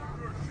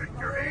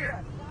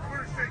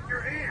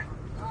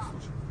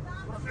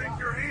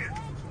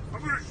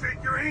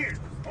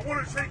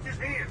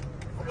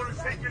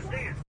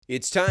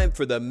It's time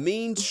for the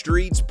Mean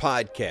Streets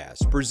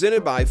Podcast,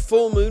 presented by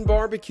Full Moon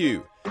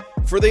Barbecue.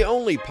 For the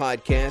only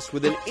podcast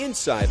with an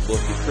inside look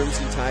at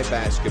Crimson Tide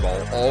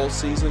basketball all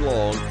season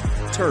long,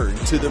 turn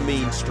to the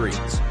Mean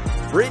Streets.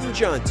 Britton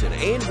Johnson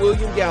and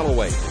William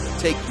Galloway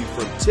take you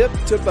from tip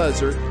to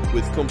buzzer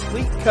with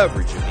complete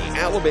coverage of the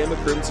Alabama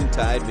Crimson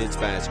Tide men's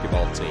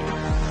basketball team.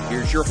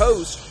 Here's your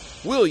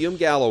host, William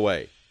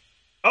Galloway.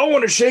 I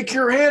want to shake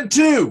your hand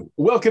too.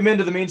 Welcome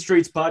into the Mean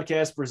Streets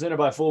Podcast presented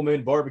by Full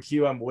Moon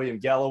Barbecue. I'm William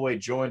Galloway,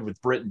 joined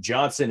with Britton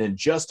Johnson. In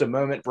just a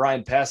moment,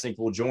 Bryan Passink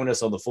will join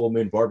us on the Full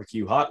Moon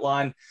Barbecue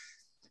hotline.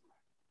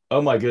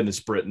 Oh my goodness,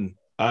 Britton.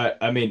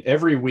 I mean,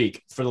 every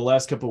week for the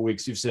last couple of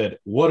weeks, you've said,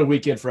 what a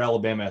weekend for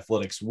Alabama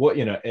athletics.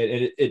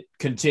 It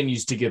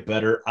continues to get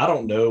better. I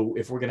don't know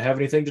if we're going to have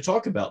anything to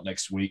talk about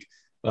next week.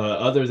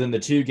 Other than the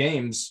two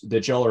games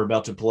that y'all are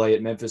about to play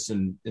at Memphis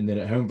and then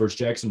at home versus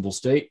Jacksonville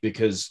State,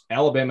 because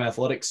Alabama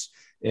athletics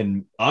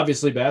and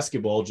obviously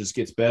basketball just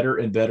gets better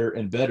and better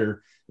and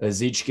better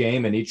as each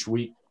game and each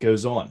week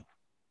goes on.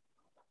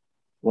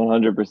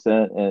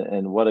 100%.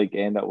 And what a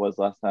game that was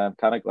last night. I'm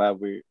kind of glad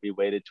we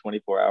waited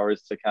 24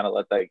 hours to kind of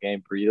let that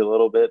game breathe a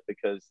little bit,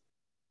 because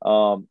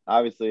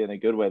obviously in a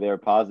good way, there were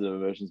positive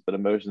emotions, but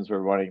emotions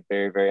were running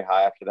very, very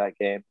high after that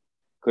game,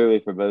 clearly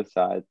for both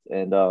sides.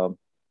 And,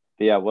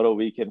 yeah, what a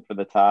weekend for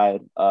the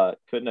Tide.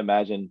 Couldn't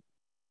imagine,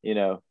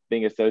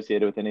 being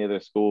associated with any other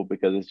school,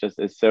 because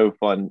it's so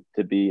fun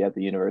to be at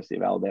the University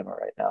of Alabama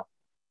right now.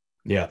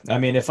 Yeah. I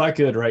mean, if I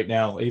could right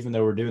now, even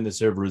though we're doing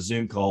this over a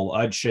Zoom call,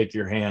 I'd shake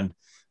your hand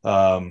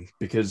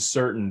because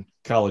certain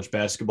college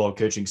basketball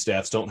coaching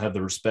staffs don't have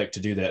the respect to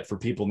do that for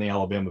people in the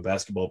Alabama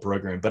basketball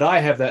program. But I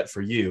have that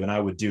for you, and I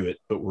would do it,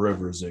 but we're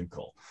over a Zoom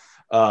call.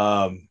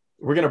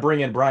 We're going to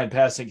bring in Bryan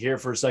Passink here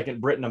for a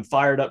second. Britton, I'm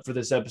fired up for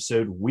this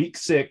episode, week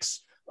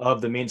 6 of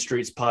the Mean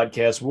Streets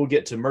Podcast. We'll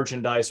get to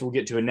merchandise, we'll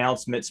get to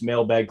announcements,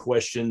 mailbag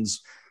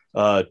questions,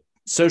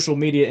 social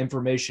media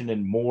information,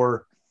 and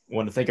more. I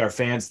want to thank our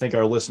fans, thank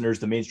our listeners.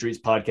 The Mean Streets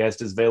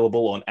Podcast is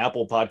available on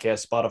Apple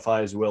Podcasts,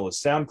 Spotify, as well as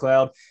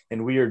SoundCloud.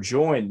 And we are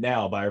joined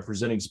now by our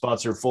presenting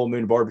sponsor, Full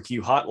Moon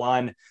Barbecue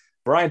Hotline.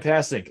 Bryan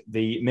Passink,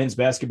 the men's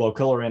basketball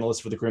color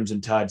analyst for the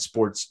Crimson Tide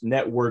Sports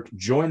Network,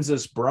 joins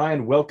us.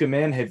 Bryan, welcome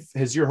in.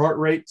 Has your heart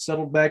rate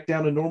settled back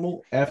down to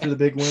normal after the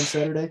big win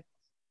Saturday?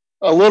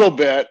 A little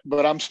bit,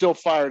 but I'm still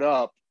fired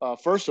up.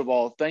 First of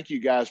all, thank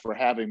you guys for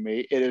having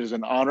me. It is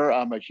an honor.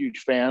 I'm a huge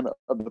fan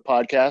of the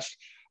podcast.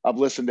 I've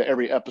listened to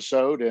every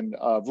episode and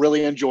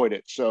really enjoyed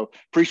it. So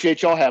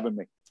appreciate y'all having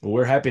me. Well,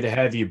 we're happy to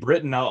have you.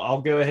 Britton,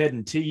 I'll go ahead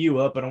and tee you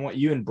up, and I want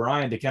you and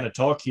Bryan to kind of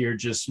talk here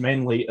just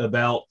mainly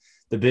about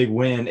the big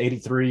win,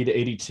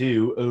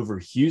 83-82 over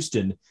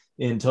Houston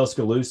in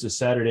Tuscaloosa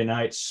Saturday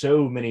night.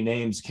 So many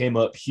names came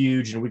up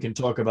huge, and we can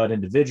talk about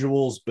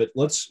individuals, but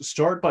let's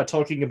start by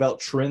talking about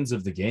trends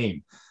of the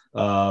game,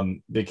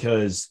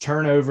 because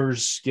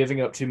turnovers,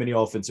 giving up too many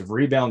offensive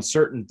rebounds,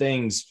 certain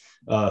things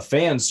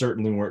fans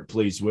certainly weren't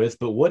pleased with.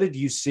 But what did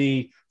you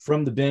see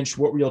from the bench?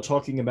 What were y'all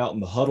talking about in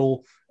the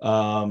huddle?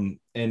 And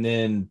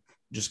then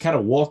just kind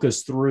of walk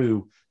us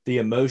through the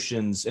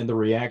emotions and the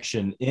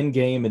reaction in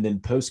game and then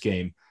post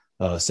game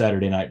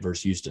Saturday night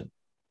versus Houston.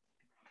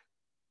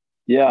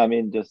 Yeah, I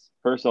mean, just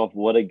first off,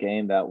 what a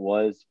game that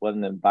was, what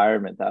an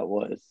environment that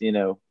was.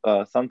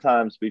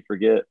 Sometimes we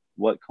forget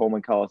what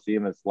Coleman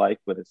Coliseum is like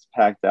when it's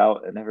packed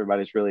out and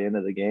everybody's really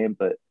into the game.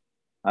 But,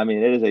 I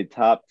mean, it is a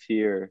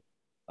top-tier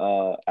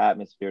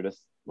atmosphere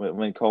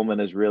when Coleman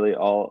is really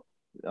all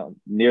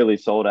nearly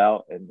sold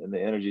out, and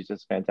the energy is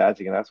just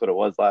fantastic. And that's what it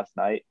was last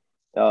night.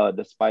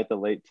 Despite the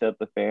late tip,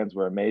 the fans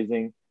were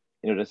amazing.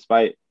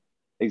 Despite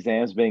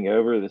exams being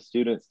over, the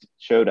students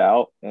showed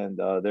out, and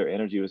their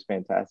energy was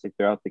fantastic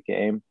throughout the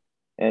game.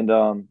 And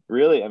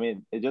really, I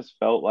mean, it just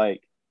felt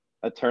like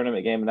a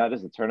tournament game, and not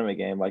just a tournament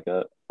game, like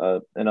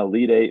an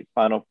Elite Eight,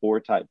 Final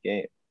Four type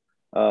game.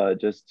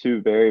 Just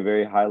two very,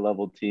 very high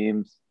level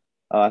teams.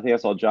 I think I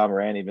saw John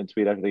Moran even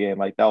tweet after the game,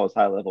 like, that was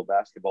high level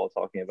basketball,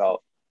 talking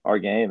about our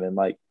game. And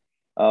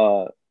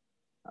I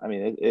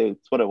mean,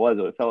 it's what it was.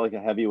 It felt like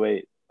a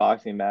heavyweight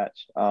boxing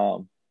match.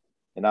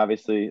 And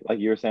obviously, like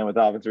you were saying with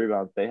offensive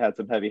rebounds, they had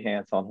some heavy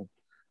hands on them.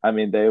 I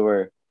mean, they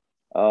were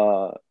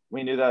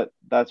we knew that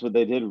that's what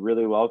they did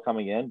really well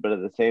coming in. But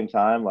at the same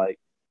time, like,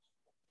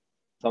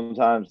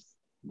 sometimes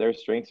their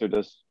strengths are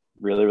just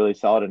really, really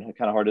solid and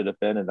kind of hard to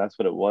defend. And that's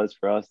what it was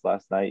for us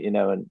last night,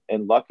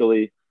 and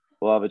luckily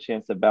we'll have a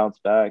chance to bounce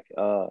back.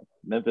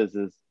 Memphis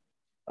is,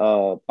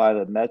 by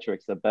the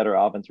metrics, a better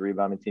offensive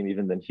rebounding team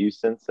even than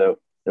Houston. So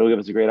it'll give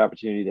us a great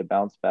opportunity to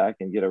bounce back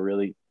and get a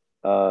really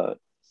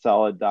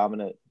solid,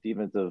 dominant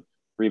defensive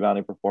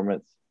rebounding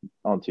performance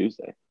on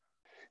Tuesday.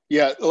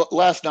 Yeah,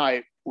 last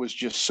night was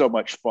just so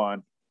much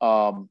fun.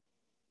 For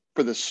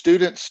the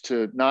students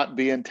to not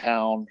be in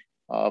town,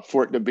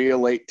 for it to be a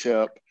late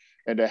tip,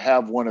 and to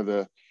have one of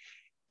the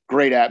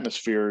great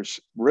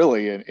atmospheres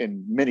really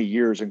in many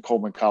years in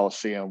Coleman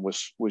Coliseum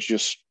was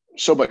just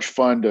so much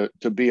fun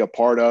to be a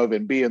part of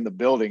and be in the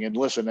building and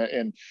listen.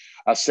 And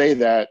I say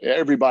that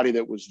everybody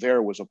that was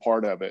there was a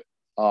part of it.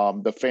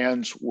 The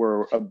fans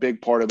were a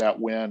big part of that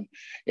win,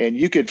 and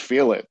you could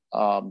feel it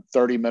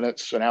 30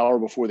 minutes, an hour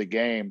before the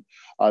game,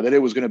 that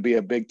it was going to be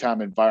a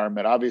big-time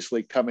environment.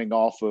 Obviously, coming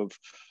off of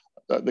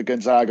the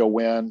Gonzaga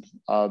win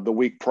the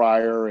week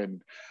prior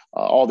and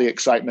all the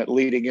excitement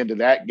leading into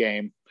that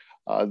game,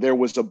 there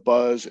was a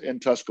buzz in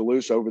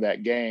Tuscaloosa over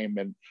that game.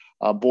 And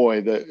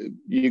boy,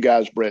 you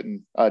guys,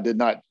 Britain, did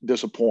not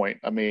disappoint.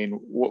 I mean,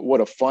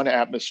 what a fun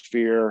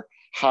atmosphere,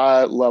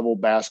 high-level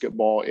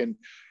basketball. And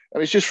I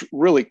mean, it's just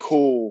really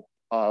cool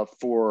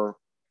to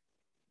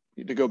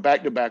go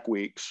back-to-back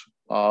weeks,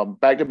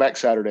 back-to-back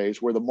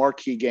Saturdays, where the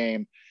marquee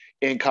game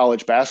in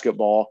college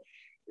basketball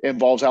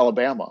involves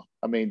Alabama.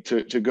 I mean,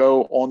 to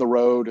go on the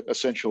road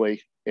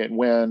essentially and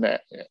win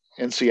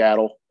in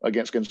Seattle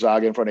against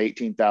Gonzaga in front of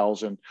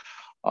 18,000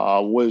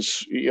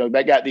 was,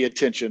 that got the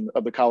attention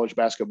of the college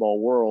basketball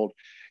world.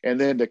 And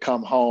then to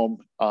come home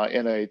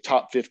in a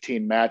top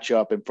 15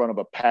 matchup in front of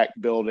a packed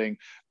building,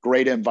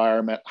 great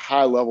environment,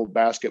 high level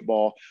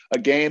basketball, a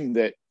game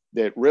that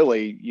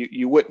really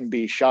you wouldn't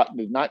be shocked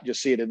to not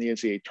just see it in the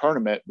NCAA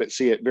tournament, but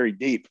see it very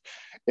deep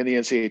in the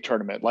NCAA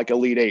tournament, like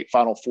Elite Eight,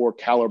 Final Four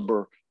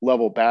caliber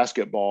level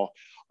basketball.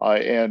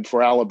 And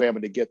for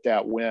Alabama to get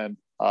that win,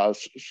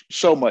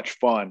 so much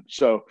fun.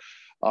 So,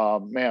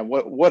 man,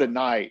 what a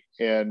night.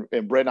 And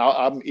Brent,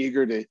 I'm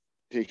eager to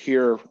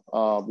hear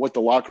what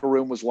the locker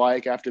room was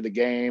like after the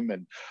game,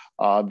 and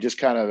just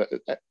kind of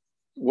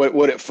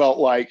what it felt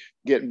like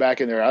getting back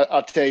in there.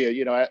 I'll tell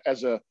you,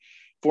 as a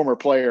former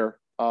player,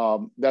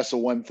 that's the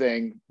one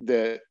thing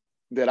that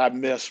I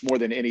miss more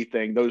than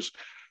anything.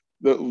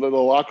 The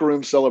locker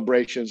room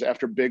celebrations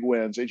after big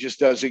wins, it just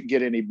doesn't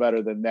get any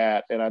better than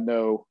that. And I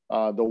know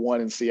the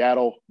one in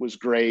Seattle was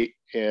great,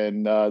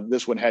 and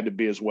this one had to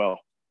be as well.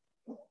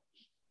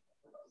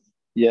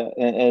 Yeah,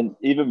 and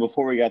even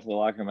before we got to the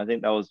locker room, I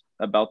think that was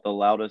about the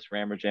loudest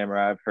Rammer Jammer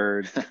I've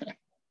heard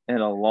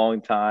in a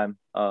long time.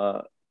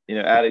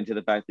 Adding to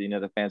the fact that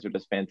the fans were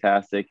just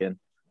fantastic,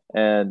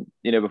 and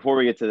before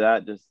we get to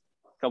that, just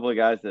a couple of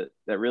guys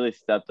that really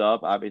stepped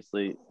up.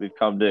 Obviously, we've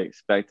come to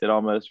expect it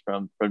almost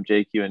from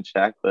JQ and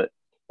Shaq, but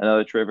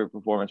another terrific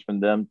performance from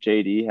them.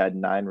 JD had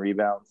 9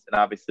 rebounds, and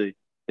obviously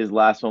his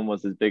last one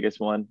was his biggest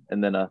one,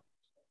 and then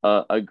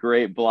a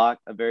great block,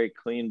 a very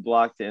clean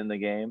block to end the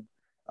game.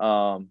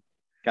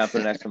 Kind of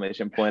put an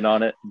exclamation point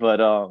on it, but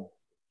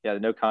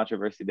no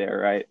controversy there,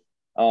 right?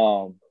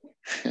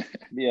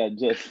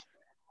 Just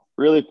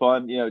really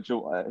fun.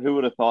 Who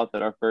would have thought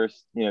that our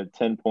first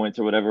 10 points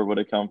or whatever would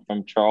have come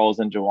from Charles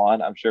and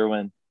Jawan? I'm sure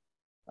when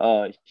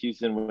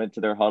Houston went to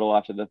their huddle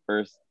after the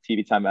first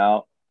TV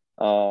timeout,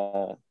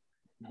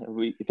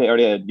 they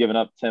already had given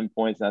up 10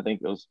 points, and I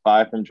think it was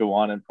 5 from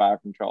Jawan and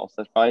 5 from Charles.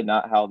 That's probably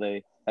not how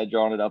they had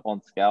drawn it up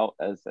on Scout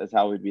as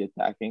how we'd be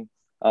attacking.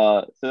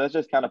 So that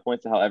just kind of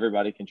points to how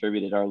everybody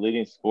contributed. Our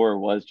leading scorer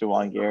was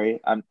Jawan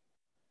Gary. I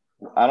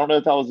don't know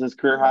if that was his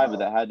career high, but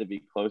that had to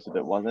be close if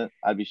it wasn't.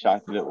 I'd be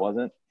shocked if it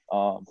wasn't.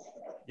 I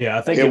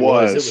think it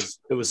was.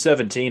 It was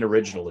 17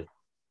 originally.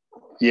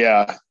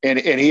 Yeah, and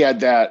he had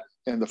that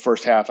in the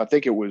first half. I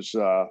think it was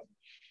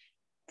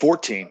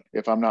 14,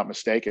 if I'm not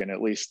mistaken.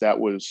 At least that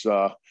was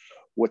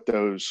what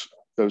those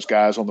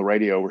guys on the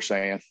radio were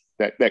saying.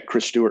 That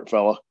Chris Stewart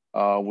fella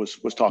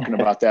was talking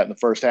about that in the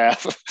first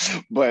half.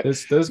 But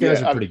those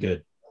guys are pretty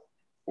good.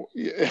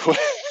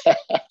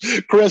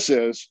 Chris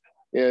is,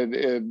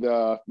 and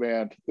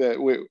man,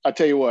 I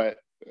tell you what,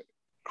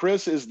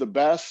 Chris is the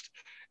best.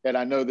 And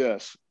I know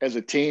this, as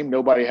a team,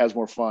 nobody has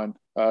more fun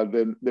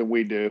than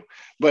we do.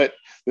 But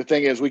the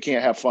thing is, we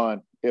can't have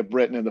fun if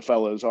Britton and the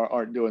fellows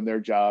aren't doing their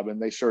job,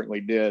 and they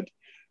certainly did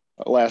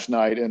last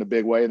night in a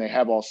big way, and they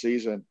have all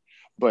season.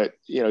 But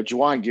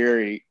Jawan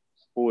Gary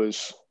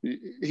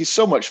he's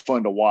so much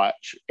fun to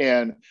watch.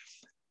 And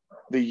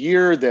the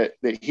year that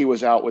he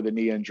was out with a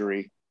knee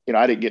injury,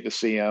 I didn't get to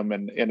see him,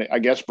 and I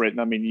guess Britton,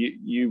 I mean,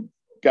 you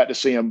got to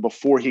see him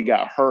before he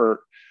got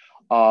hurt,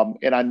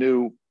 and I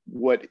knew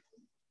what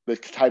the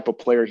type of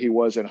player he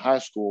was in high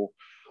school,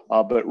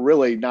 but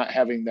really not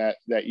having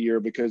that year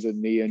because of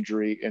the knee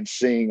injury, and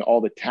seeing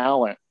all the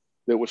talent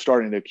that was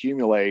starting to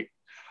accumulate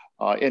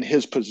in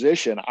his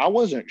position, I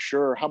wasn't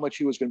sure how much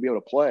he was going to be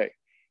able to play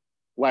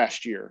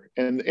last year.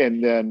 And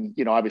then,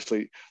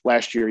 obviously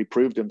last year he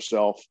proved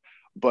himself,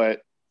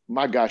 but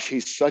my gosh,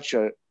 he's such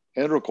an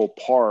integral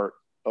part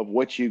of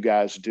what you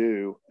guys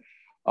do.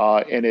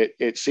 And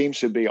it seems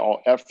to be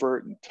all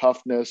effort and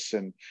toughness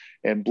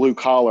and blue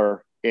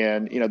collar.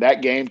 And,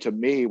 that game to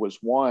me was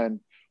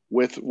won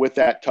with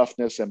that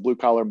toughness and blue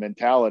collar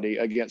mentality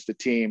against the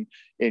team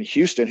in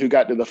Houston who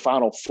got to the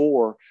Final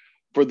Four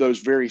for those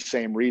very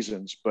same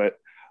reasons. But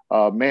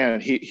man,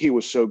 he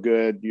was so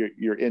good.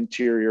 Your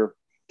interior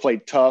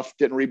played tough,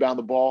 didn't rebound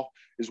the ball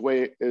as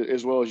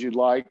well as you'd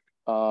like.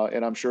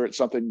 And I'm sure it's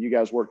something you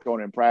guys worked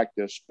on in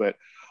practice, but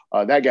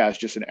that guy's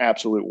just an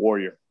absolute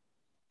warrior.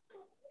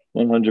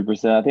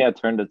 100%. I think I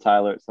turned to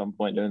Tyler at some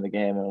point during the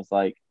game and was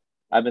like,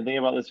 I've been thinking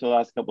about this for the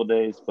last couple of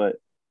days, but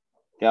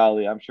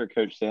golly, I'm sure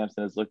Coach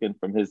Sampson is looking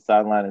from his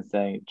sideline and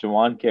saying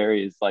Jawan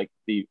Gary is like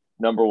the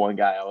number one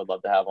guy I would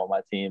love to have on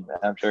my team.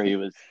 I'm sure he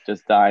was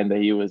just dying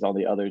that he was on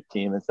the other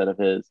team instead of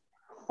his.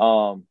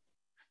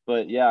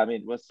 But yeah, I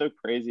mean, what's so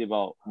crazy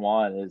about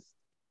Juan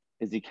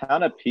is he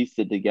kind of pieced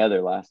it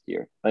together last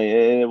year. Like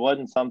it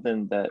wasn't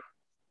something that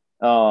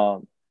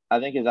I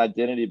think his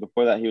identity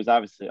before that, he was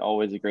obviously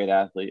always a great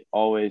athlete,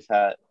 always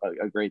had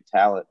a great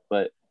talent,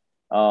 but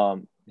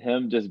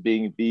him just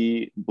being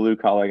the blue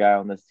collar guy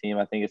on this team,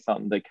 I think is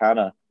something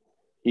that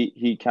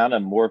he kind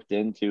of morphed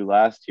into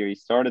last year. He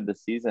started the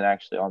season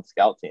actually on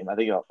scout team. I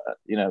think,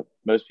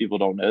 most people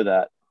don't know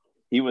that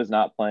he was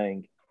not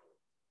playing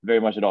very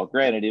much at all.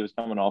 Granted, he was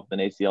coming off an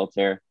ACL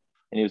tear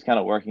and he was kind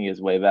of working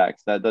his way back.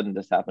 So that doesn't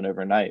just happen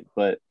overnight,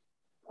 but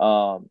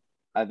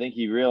I think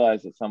he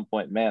realized at some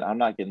point, man, I'm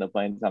not getting the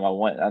playing time I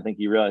want. And I think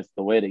he realized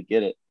the way to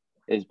get it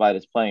is by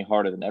just playing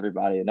harder than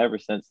everybody. And ever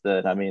since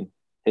then, I mean,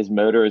 his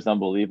motor is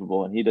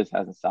unbelievable and he just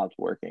hasn't stopped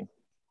working.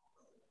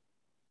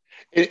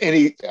 And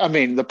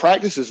the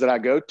practices that I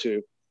go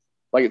to,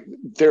 like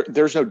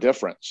there's no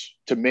difference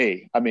to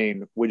me. I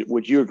mean,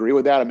 would you agree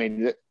with that? I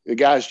mean, the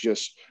guy's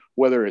just,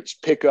 whether it's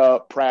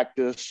pickup,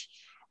 practice,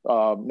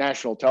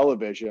 national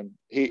television,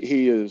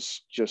 he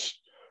is just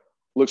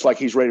looks like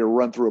he's ready to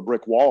run through a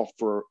brick wall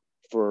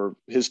for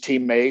his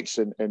teammates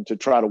and to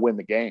try to win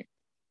the game.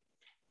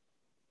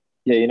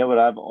 Yeah, you know what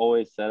I've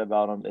always said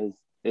about him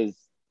is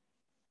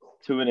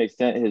to an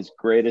extent his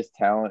greatest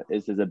talent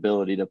is his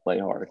ability to play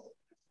hard.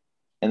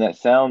 And that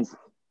sounds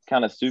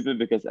kind of stupid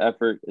because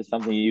effort is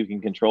something you can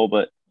control,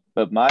 but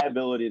my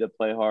ability to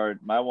play hard,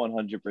 my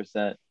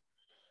 100%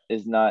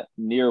 is not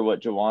near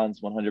what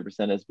Jawan's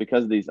 100% is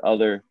because of these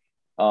other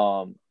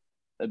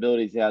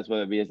abilities he has,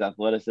 whether it be his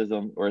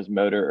athleticism or his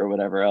motor or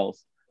whatever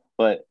else.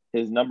 But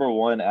his number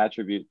one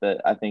attribute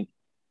that I think,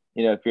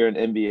 if you're an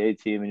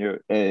NBA team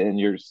and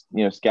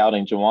you're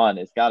scouting Jawan,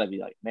 it's got to be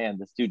like, man,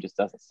 this dude just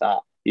doesn't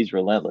stop. He's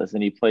relentless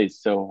and he plays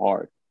so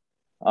hard.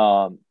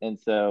 And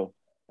so,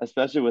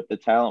 especially with the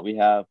talent we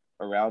have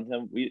around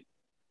him,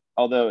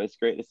 although it's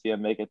great to see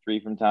him make a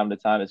three from time to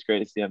time, it's great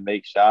to see him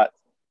make shots.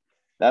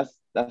 That's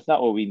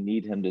not what we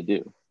need him to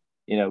do.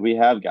 We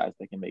have guys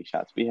that can make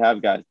shots. We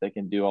have guys that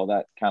can do all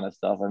that kind of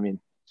stuff. I mean,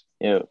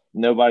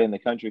 nobody in the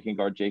country can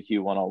guard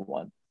JQ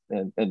one-on-one,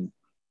 and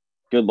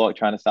good luck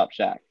trying to stop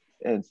Shaq.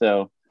 And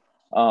so,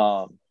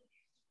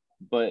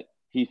 but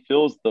he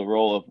fills the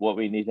role of what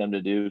we need him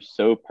to do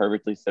so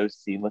perfectly, so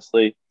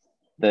seamlessly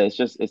that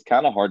it's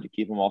kind of hard to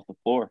keep him off the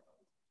floor,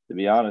 to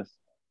be honest.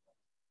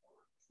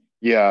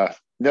 Yeah,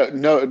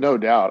 no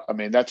doubt. I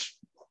mean, that's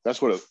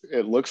what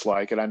it looks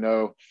like. And I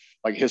know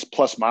like his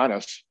plus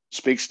minus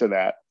speaks to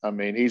that. I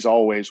mean, he's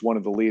always one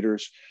of the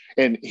leaders,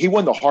 and he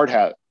won the hard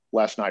hat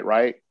last night,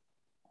 right?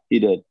 He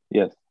did.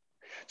 Yes.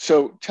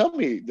 So tell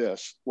me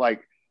this,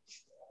 like,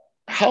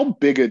 how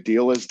big a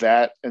deal is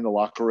that in the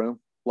locker room?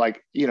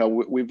 Like,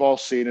 we've all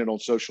seen it on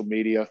social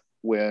media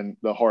when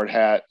the hard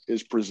hat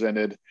is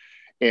presented.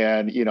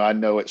 And, I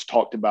know it's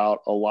talked about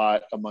a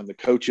lot among the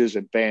coaches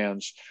and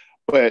fans,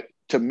 but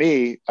to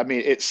me, I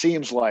mean, it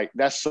seems like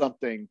that's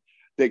something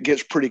that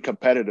gets pretty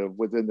competitive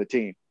within the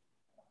team.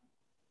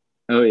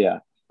 Oh yeah.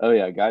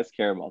 Guys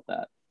care about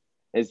that.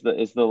 It's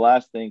the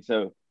last thing.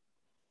 So,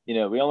 we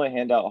only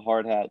hand out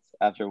hard hats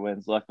after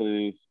wins.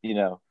 Luckily, we've,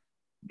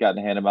 gotten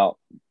to hand them out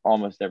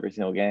almost every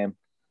single game,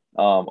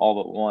 all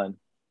but one.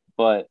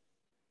 But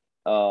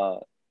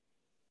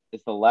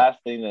it's the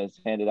last thing that's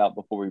handed out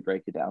before we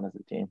break it down as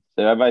a team.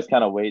 So everybody's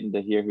kind of waiting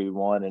to hear who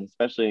won, and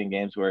especially in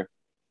games where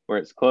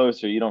it's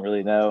close or you don't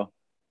really know.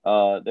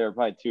 There are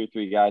probably 2 or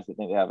 3 guys that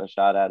think they have a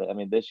shot at it. I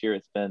mean, this year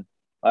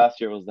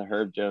last year was the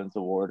Herb Jones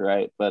Award,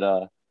 right?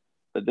 But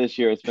this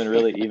year it's been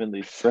really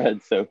evenly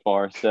spread so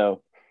far.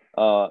 So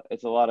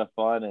it's a lot of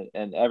fun,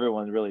 and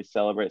everyone really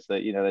celebrates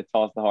that. They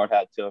toss the hard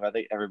hat to him. I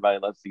think everybody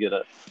loves to get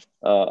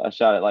a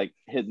shot at like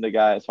hitting the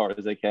guy as hard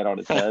as they can on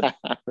his head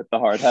with the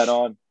hard hat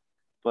on.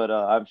 But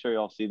I'm sure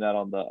y'all seen that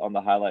on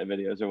the highlight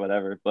videos or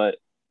whatever. But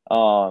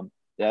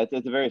yeah,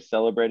 it's a very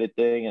celebrated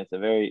thing. It's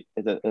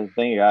a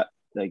thing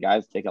that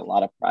guys take a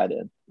lot of pride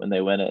in when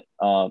they win it.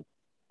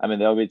 I mean,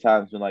 there'll be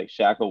times when like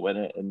Shaq will win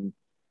it, and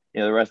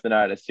the rest of the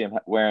night I see him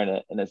wearing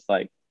it, and it's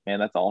like, man,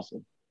 that's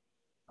awesome.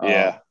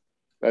 Yeah,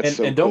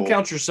 and don't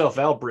count yourself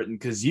out, Britton,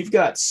 because you've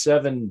got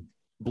 7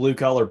 blue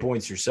collar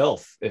points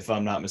yourself, if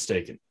I'm not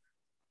mistaken.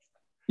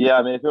 Yeah,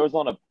 I mean, if it was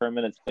on a per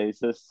minute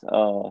basis,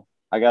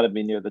 I got to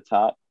be near the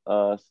top.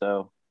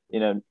 So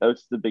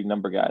Oates is the big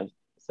number guy.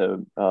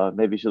 So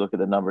maybe you should look at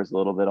the numbers a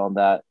little bit on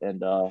that,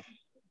 and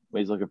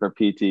when he's looking for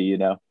PT,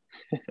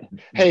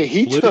 Hey,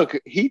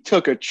 he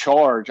took a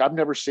charge. I've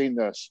never seen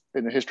this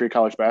in the history of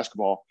college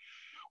basketball.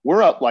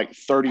 We're up like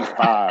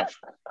 35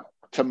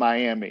 to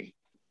Miami,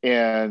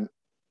 and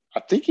I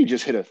think he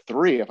just hit a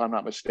 3, if I'm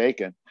not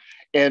mistaken.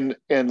 And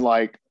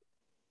Britton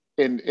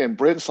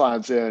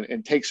slides in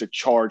and takes a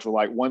charge with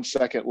like 1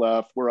 second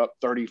left. We're up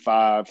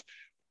 35.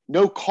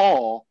 No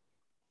call,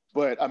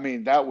 but I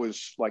mean, that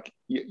was like,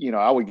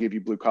 I would give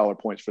you blue collar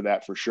points for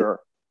that for sure.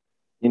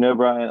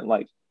 Brian,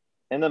 like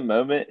in the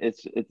moment,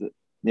 it's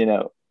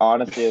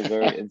honestly a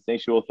very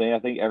instinctual thing. I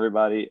think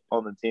everybody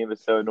on the team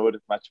is so annoyed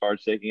with my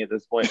charge taking at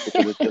this point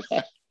because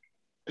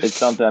it's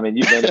something. I mean,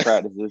 you've been to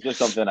practice. It's just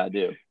something I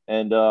do,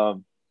 and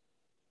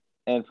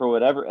for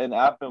whatever. And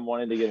I've been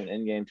wanting to get an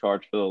in-game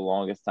charge for the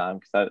longest time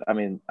because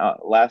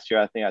last year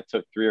I think I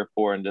took 3 or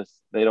 4, and just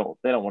they don't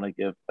want to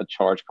give a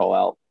charge call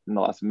out in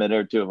the last minute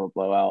or two of a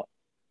blowout.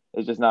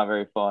 It's just not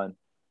very fun.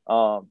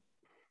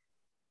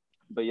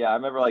 But yeah, I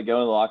remember like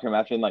going to the locker room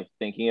after and like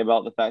thinking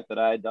about the fact that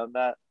I had done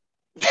that.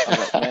 I was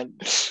like, man,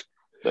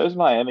 those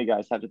Miami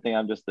guys have to think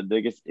I'm just the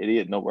biggest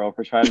idiot in the world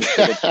for trying to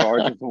take a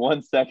charge with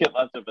 1 second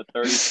left of a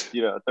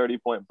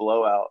 30-point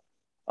blowout.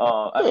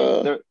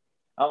 I'm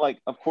like,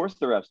 of course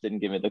the refs didn't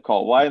give me the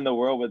call. Why in the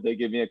world would they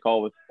give me a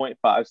call with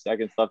 0.5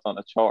 seconds left on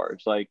a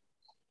charge? Like,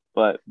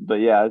 but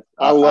yeah,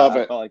 I love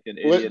it. I felt like an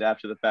idiot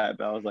after the fact,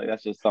 but I was like,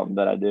 that's just something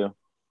that I do.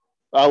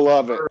 I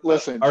love it.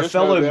 Listen, our just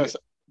fellow know this.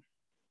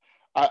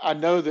 I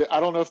know that I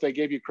don't know if they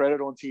gave you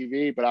credit on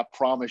TV, but I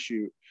promise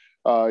you,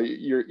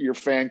 your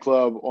fan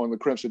club on the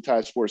Crimson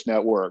Tide Sports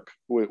Network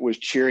was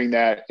cheering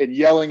that and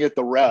yelling at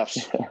the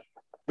refs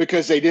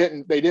because they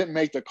didn't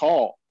make the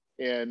call.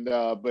 And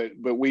but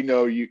we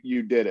know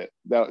you did it.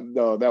 That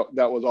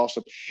was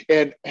awesome.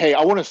 And hey,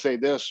 I want to say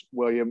this,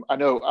 William. I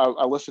know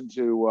I listened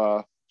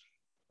to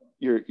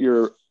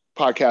your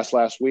podcast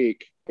last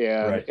week,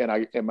 and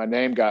my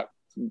name got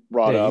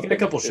brought up. You get a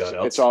couple shout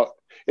outs.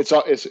 It's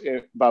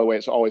by the way,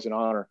 it's always an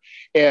honor.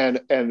 And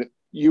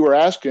you were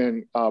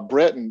asking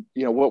Britton,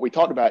 what we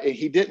talked about, and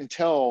he didn't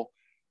tell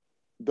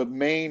the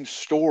main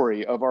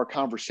story of our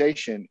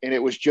conversation, and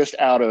it was just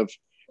out of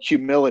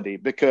humility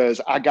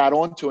because I got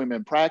onto him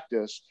in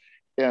practice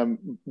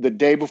the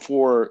day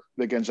before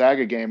the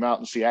Gonzaga game out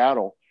in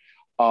Seattle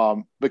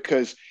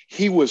because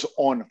he was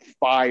on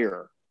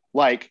fire,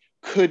 like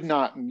could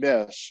not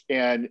miss.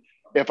 And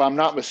if I'm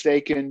not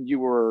mistaken, you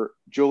were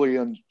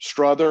Julian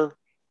Strother,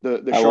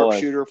 the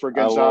sharpshooter for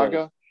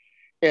Gonzaga.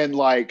 And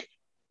like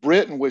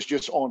Britton was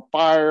just on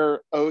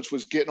fire. Oates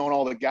was getting on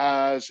all the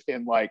guys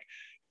and like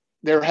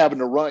they're having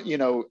to run,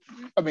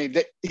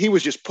 he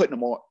was just putting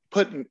them on,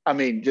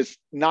 just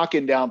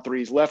knocking down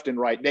threes left and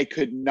right. They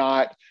could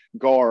not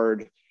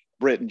guard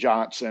Britton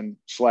Johnson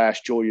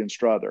 / Julian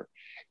Strother.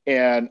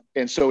 And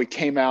so he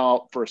came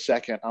out for a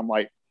second. I'm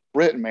like,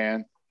 Britton,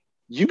 man,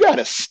 you got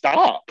to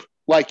stop.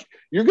 Like,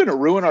 you're going to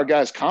ruin our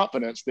guys'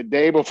 confidence the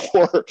day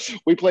before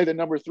we play the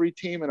number 3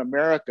 team in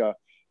America.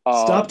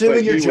 Stop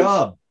doing your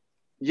job.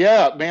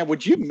 Yeah, man,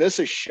 would you miss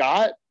a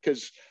shot?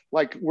 Because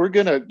like we're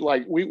gonna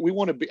we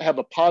want to have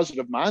a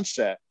positive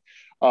mindset.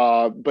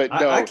 But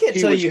no, I can't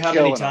tell you how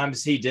many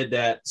times he did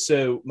that.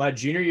 So my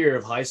junior year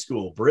of high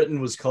school,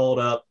 Britton was called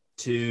up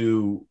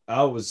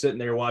I was sitting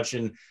there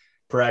watching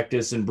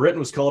practice, and Britton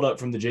was called up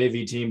from the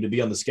JV team to be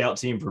on the scout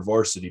team for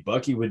varsity.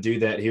 Bucky would do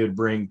that. He would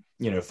bring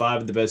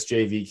 5 of the best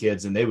JV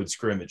kids, and they would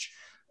scrimmage.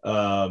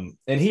 And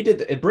he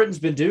did. And Britton's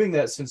been doing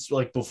that since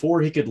like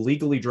before he could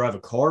legally drive a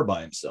car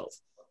by himself.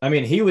 I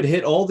mean, he would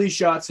hit all these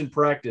shots in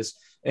practice,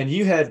 and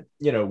we had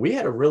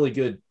a really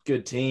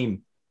good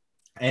team,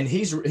 and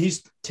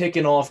he's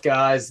taking off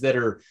guys that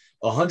are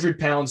 100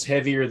 pounds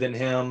heavier than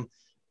him,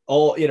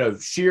 all,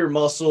 sheer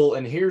muscle.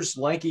 And here's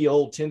lanky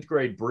old 10th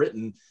grade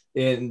Britton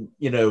in,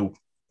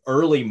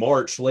 early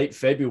March, late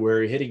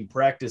February, hitting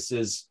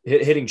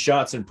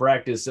shots in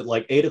practice at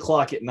like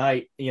 8:00 at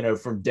night,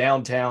 from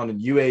downtown and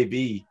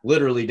UAB,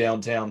 literally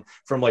downtown,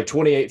 from like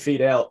 28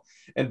 feet out.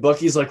 And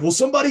Bucky's like, will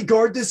somebody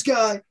guard this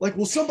guy? Like,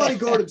 will somebody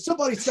guard him?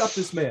 Somebody stop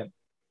this man.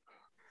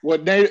 Well,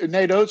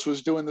 Nate Oates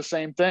was doing the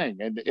same thing.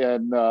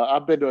 And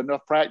I've been to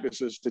enough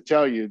practices to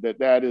tell you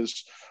that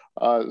is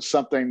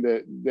something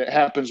that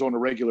happens on a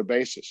regular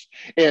basis.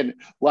 And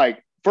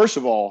like, first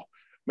of all,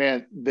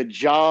 man, the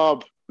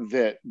job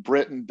that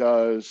Britton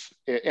does,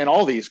 and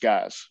all these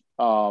guys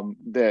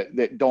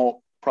that don't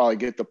probably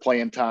get the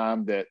playing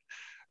time that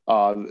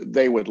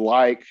they would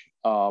like,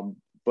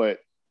 but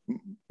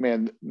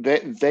man,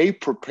 they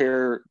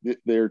prepare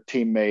their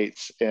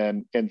teammates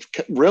and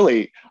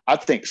really, I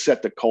think,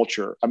 set the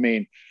culture. I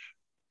mean,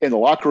 in the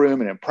locker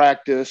room and in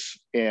practice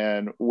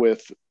and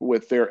with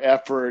their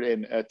effort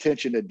and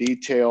attention to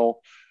detail.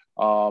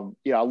 I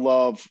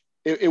love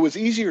it. It was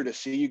easier to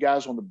see you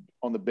guys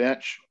on the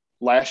bench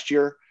last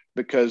year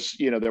because,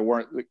 there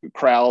weren't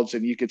crowds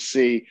and you could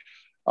see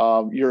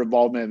your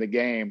involvement in the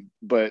game.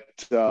 But,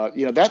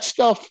 that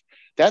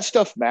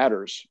stuff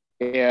matters.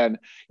 And,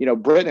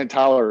 Brent and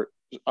Tyler,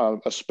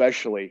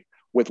 especially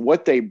with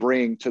what they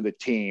bring to the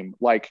team,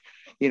 like,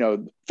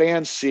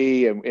 fans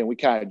see, and we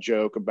kind of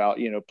joke about,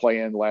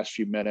 playing the last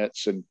few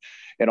minutes and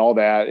all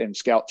that, and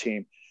scout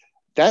team,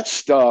 that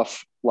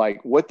stuff,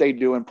 like what they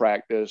do in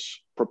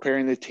practice,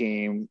 preparing the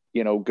team,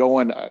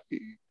 going,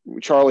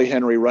 Charlie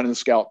Henry running the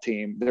scout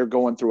team, they're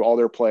going through all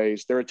their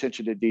plays, their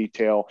attention to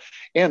detail.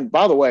 And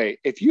by the way,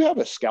 if you have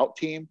a scout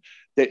team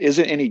that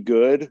isn't any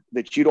good,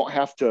 that you don't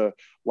have to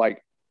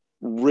like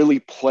really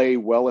play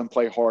well and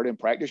play hard in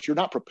practice, you're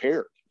not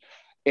prepared.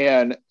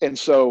 And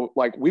so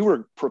like we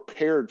were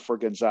prepared for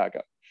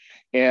Gonzaga.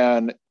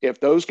 And if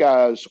those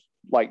guys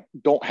like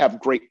don't have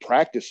great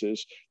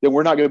practices, then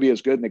we're not going to be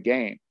as good in the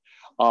game.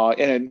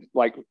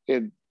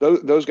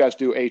 Those guys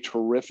do a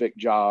terrific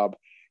job.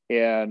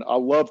 And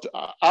I've loved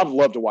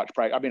to watch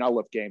practice. I mean, I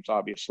love games,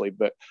 obviously,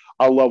 but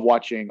I love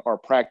watching our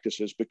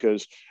practices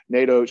because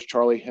Nate Oates,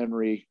 Charlie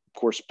Henry, of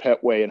course,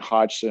 Petway and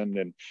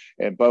Hodgson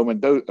and Bowman,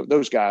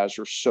 those guys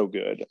are so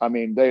good. I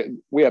mean,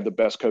 we have the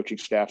best coaching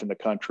staff in the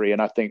country,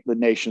 and I think the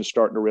nation's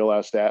starting to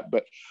realize that.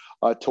 But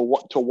to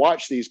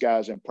watch these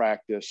guys in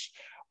practice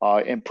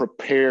and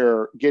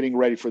prepare, getting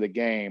ready for the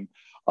game,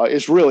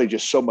 is really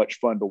just so much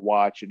fun to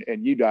watch.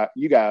 And you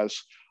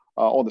guys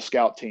on the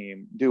scout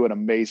team do an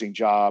amazing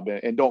job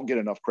and don't get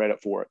enough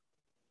credit for it.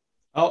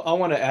 I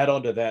want to add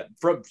on to that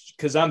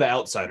because I'm the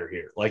outsider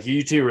here. Like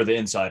you two are the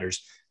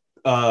insiders.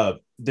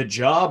 The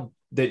job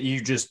that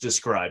you just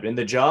described and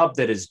the job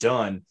that is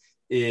done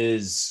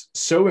is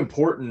so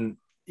important,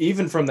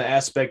 even from the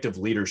aspect of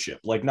leadership,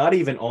 like not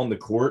even on the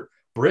court.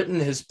 Britton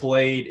has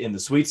played in the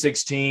Sweet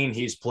 16.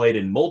 He's played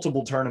in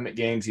multiple tournament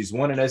games. He's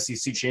won an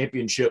SEC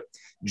championship.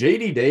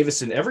 J.D.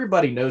 Davison,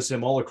 everybody knows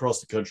him all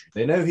across the country.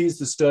 They know he's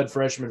the stud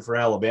freshman for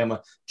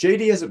Alabama.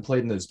 J.D. hasn't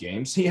played in those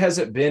games. He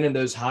hasn't been in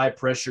those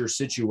high-pressure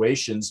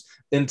situations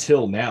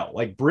until now.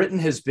 Like Britton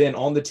has been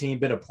on the team,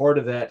 been a part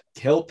of that,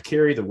 helped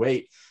carry the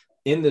weight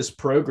in this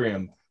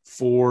program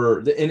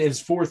in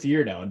his fourth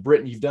year now. And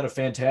Britton, you've done a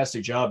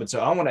fantastic job. And so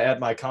I want to add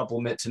my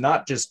compliment to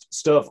not just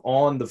stuff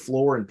on the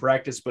floor and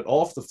practice, but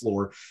off the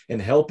floor and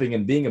helping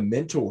and being a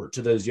mentor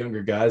to those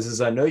younger guys,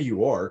 as I know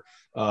you are,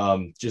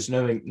 just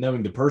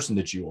knowing the person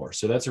that you are.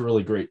 So that's a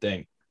really great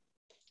thing.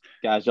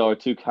 Guys, y'all are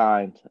too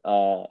kind.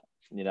 I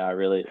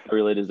really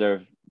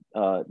deserve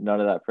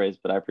none of that praise,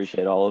 but I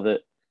appreciate all of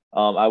it.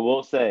 I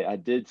will say I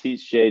did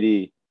teach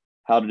JD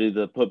how to do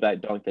the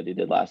putback dunk that he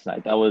did last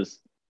night. That was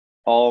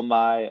all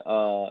my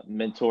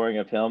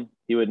mentoring of him.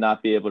 He would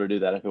not be able to do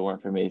that if it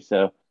weren't for me.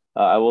 So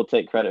I will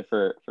take credit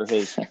for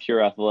his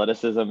pure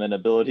athleticism and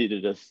ability to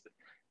just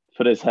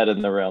put his head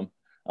in the rim.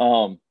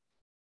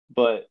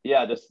 But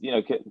yeah, just,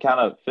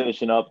 kind of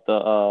finishing up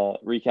the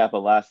recap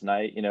of last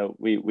night,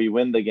 we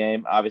win the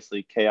game.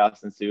 Obviously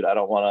chaos ensued. I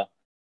don't want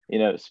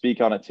to, speak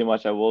on it too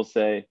much. I will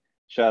say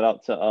shout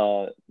out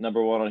to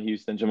number one on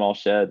Houston, Jamal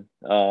Shed.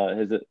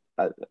 His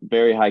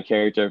very high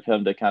character of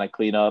him to kind of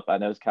clean up. I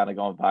know it's kind of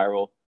gone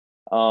viral.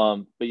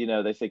 But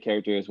they say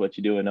character is what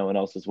you do when no one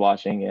else is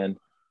watching. And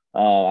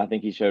I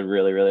think he showed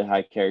really, really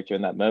high character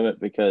in that moment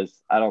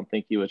because I don't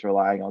think he was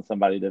relying on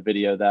somebody to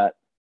video that,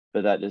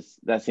 but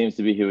that seems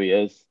to be who he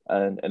is.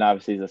 And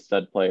obviously he's a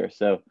stud player.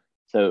 So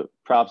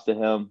props to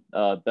him.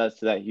 Best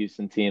to that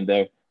Houston team.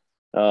 They're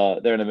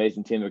an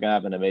amazing team. They're going to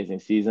have an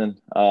amazing season.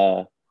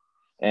 I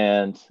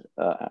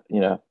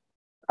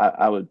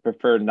would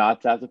prefer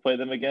not to have to play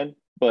them again,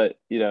 but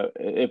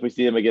if we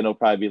see them again, it'll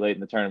probably be late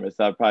in the tournament.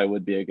 So that probably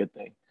would be a good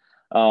thing.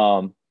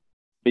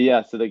 But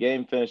yeah, so the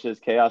game finishes,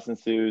 chaos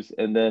ensues,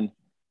 and then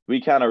we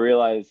kind of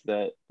realized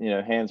that,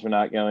 hands were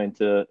not going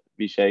to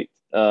be shaked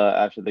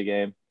after the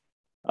game.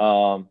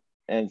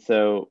 And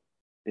so,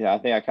 I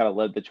think I kind of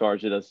led the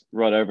charge to just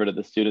run over to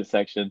the student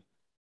section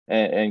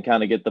and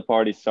kind of get the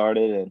party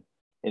started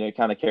and,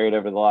 kind of carried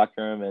over the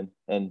locker room.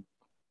 And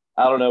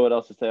I don't know what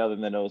else to say other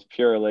than it was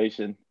pure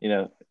elation.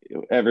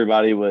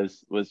 Everybody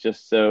was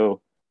just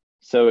so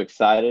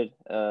excited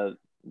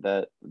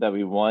that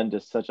we won,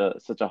 just such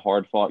a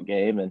hard fought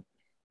game. And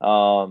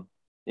I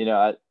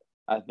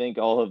think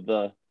all of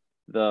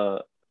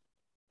the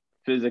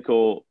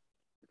physical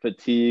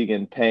fatigue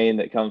and pain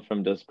that comes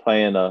from just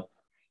playing a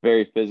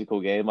very physical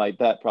game like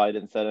that probably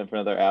didn't set in for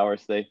another hour.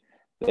 So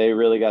they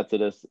really got to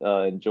just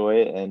enjoy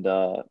it. And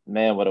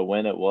man, what a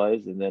win it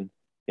was. And then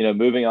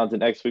moving on to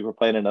next week, we're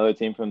playing another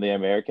team from the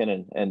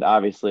American, and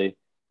obviously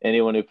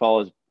anyone who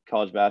follows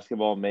college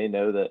basketball may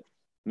know that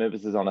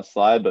Memphis is on a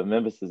slide, but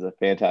Memphis is a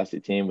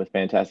fantastic team with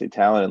fantastic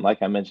talent. And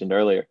like I mentioned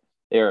earlier,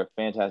 they are a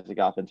fantastic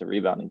offensive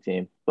rebounding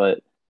team.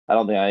 But I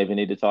don't think I even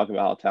need to talk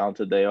about how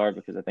talented they are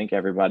because I think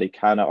everybody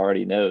kind of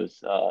already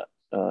knows.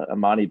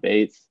 Amani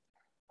Bates,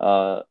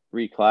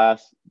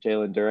 reclass,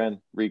 Jalen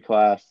Duran,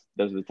 reclass.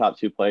 Those are the top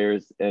two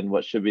players in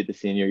what should be the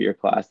senior year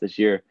class this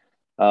year.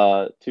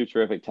 Two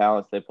terrific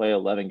talents. They play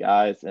 11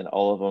 guys, and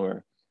all of them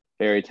are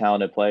very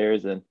talented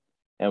players. And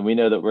we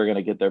know that we're going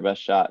to get their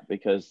best shot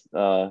because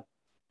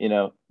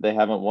they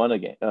haven't won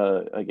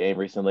a game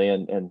recently,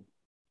 and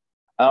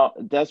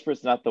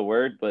desperate's not the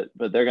word, but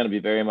they're going to be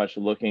very much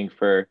looking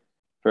for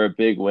a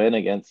big win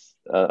against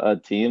a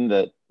team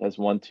that has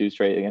won 2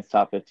 straight against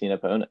top 15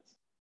 opponents.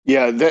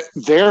 Yeah,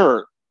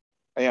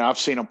 I've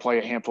seen them play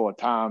a handful of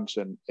times,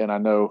 and I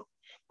know,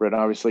 Brett,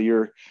 obviously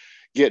you're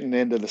getting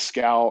into the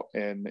scout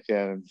and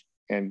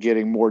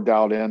getting more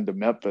dialed into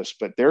Memphis,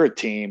 but they're a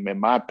team, in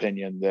my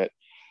opinion, that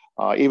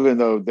even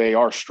though they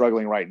are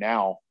struggling right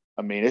now,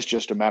 I mean, it's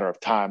just a matter of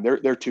time.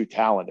 They're too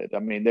talented. I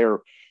mean, they're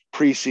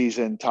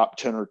preseason top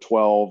 10 or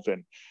 12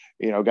 and,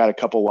 got a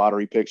couple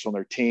lottery picks on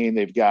their team.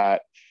 They've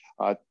got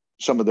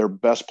some of their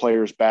best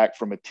players back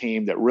from a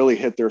team that really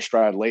hit their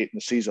stride late in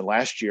the season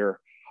last year,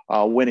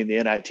 winning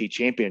the NIT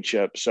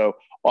championship. So,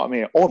 I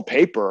mean, on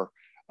paper,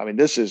 I mean,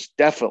 this is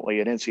definitely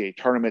an NCAA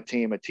tournament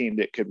team, a team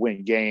that could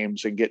win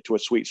games and get to a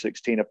Sweet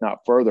 16, if not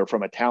further,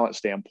 from a talent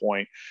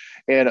standpoint.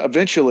 And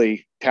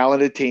eventually,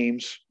 talented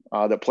teams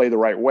that play the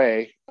right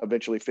way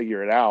eventually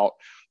figure it out.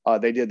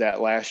 They did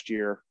that last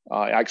year.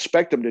 I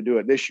expect them to do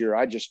it this year.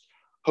 I just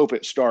hope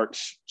it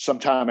starts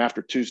sometime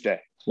after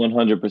Tuesday.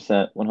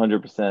 100%.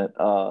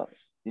 100%.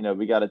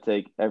 We got to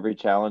take every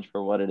challenge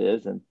for what it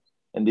is. And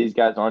these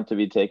guys aren't to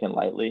be taken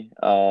lightly.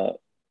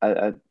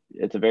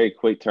 It's a very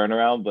quick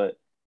turnaround, but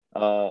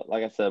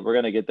like I said, we're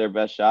going to get their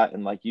best shot.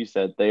 And like you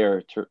said, they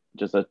are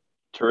just a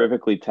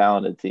terrifically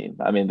talented team.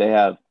 I mean, they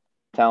have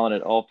talent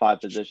at all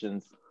 5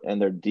 positions, and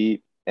they're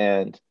deep.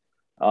 And,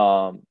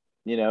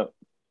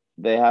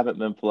 they haven't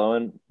been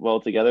flowing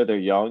well together. They're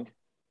young.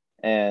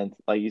 And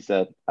like you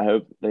said, I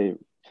hope they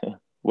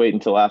wait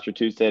until after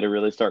Tuesday to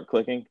really start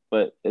clicking,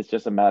 but it's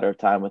just a matter of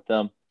time with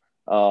them.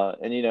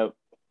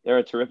 They're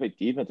a terrific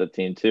defensive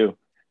team too.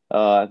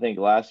 I think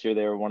last year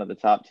they were one of the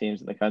top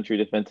teams in the country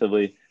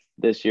defensively.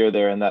 This year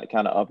they're in that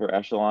kind of upper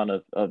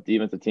echelon of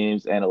defensive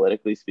teams,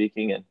 analytically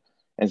speaking.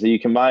 And so you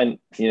combine,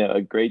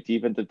 a great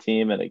defensive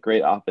team and a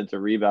great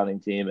offensive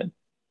rebounding team.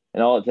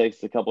 And all it takes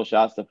is a couple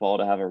shots to fall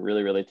to have a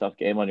really, really tough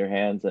game on your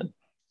hands. And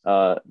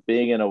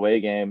being an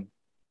away game,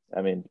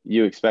 I mean,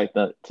 you expect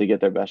them to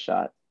get their best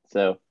shot.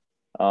 So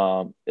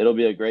it'll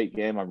be a great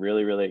game. I'm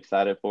really, really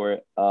excited for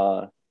it.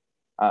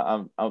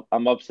 I'm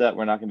upset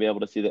we're not going to be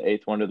able to see the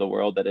 8th wonder of the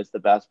world that is the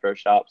Bass Pro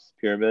Shops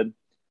pyramid.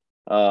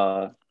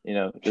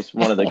 Just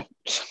one of the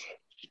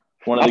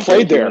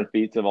great human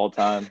feats of all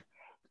time.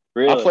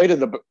 Really? I played in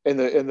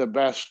the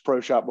Bass Pro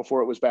Shop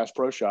before it was Bass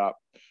Pro Shop.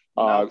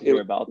 Hear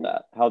about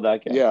that. How'd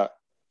that go? Yeah,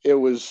 it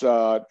was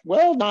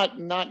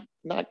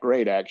not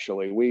great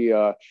actually.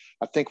 I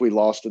think we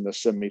lost in the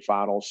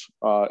semifinals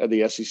at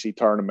the SEC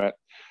tournament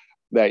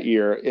that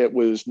year. It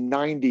was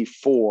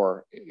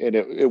 94, and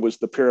it was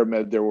the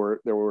pyramid. There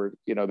were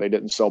they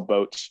didn't sell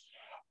boats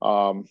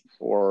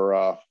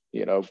or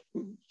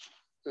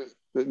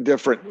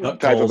different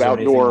type of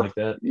outdoor like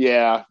that.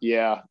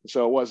 Yeah.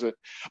 So it wasn't,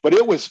 but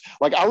it was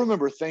like, I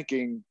remember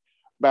thinking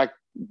back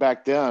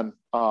then,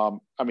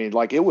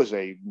 it was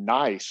a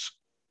nice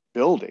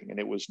building and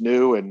it was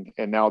new, and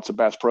now it's a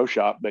Bass Pro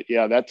Shop. But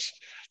yeah,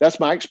 that's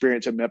my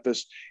experience in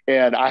Memphis.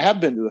 And I have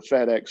been to the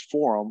FedEx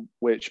Forum,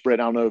 which, Britt,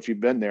 I don't know if you've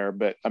been there,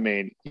 but I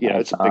mean,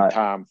 it's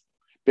a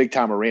big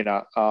time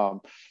arena.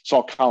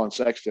 Saw Colin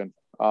Sexton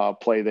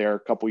play there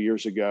a couple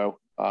years ago.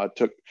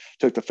 Took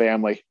the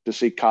family to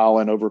see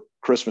Colin over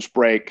Christmas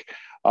break.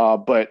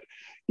 But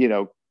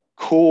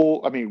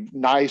cool. I mean,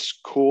 nice,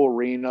 cool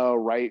arena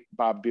right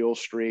by Beale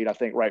Street, I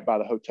think right by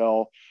the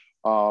hotel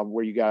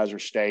where you guys are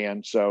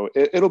staying. So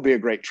it'll be a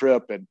great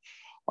trip. And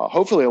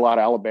hopefully a lot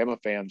of Alabama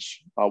fans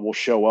will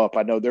show up.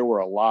 I know there were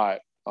a lot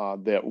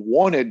that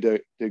wanted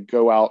to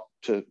go out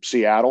to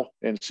Seattle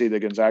and see the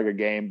Gonzaga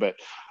game, but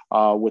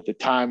with the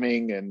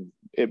timing and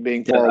it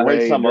being far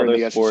away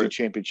during the SEC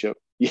championship.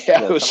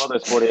 Yeah, some other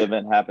sporting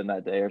event happened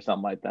that day or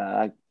something like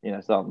that.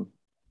 Something.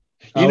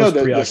 I was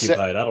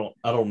preoccupied. I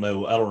don't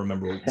know. I don't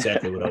remember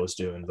exactly what I was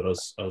doing, but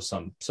I was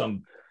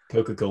some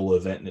Coca-Cola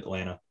event in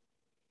Atlanta.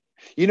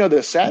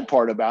 The sad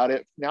part about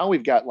it, now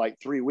we've got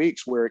like 3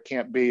 weeks where it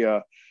can't be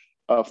a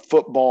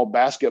football,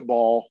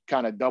 basketball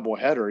kind of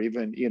doubleheader.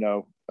 Even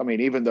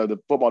though the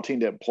football team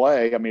didn't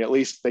play, I mean, at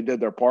least they did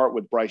their part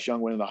with Bryce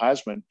Young winning the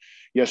Heisman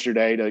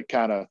yesterday to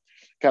kind of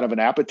an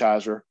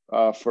appetizer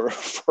for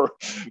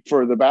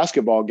the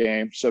basketball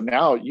game. So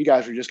now you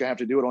guys are just gonna have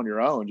to do it on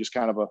your own, just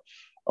kind of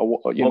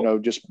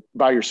just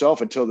by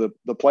yourself until the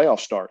playoff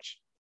starts.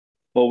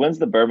 Well, when's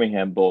the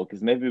Birmingham Bowl?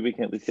 Because maybe we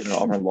can at least get an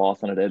Auburn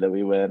loss on a day that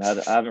we win. I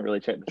haven't really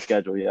checked the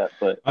schedule yet,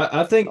 but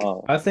I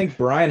think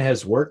Bryan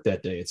has work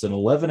that day. It's an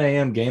 11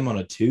 a.m. game on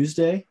a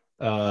Tuesday.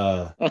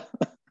 I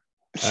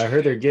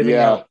heard they're giving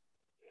out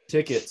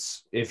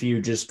tickets if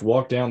you just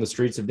walk down the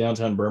streets of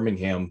downtown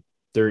Birmingham.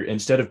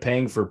 Instead of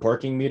paying for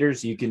parking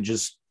meters, you can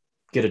just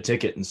get a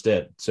ticket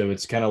instead. So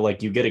it's kind of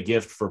like you get a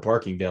gift for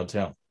parking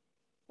downtown.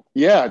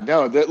 Yeah,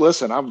 no,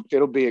 listen,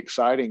 it'll be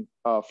exciting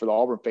for the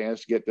Auburn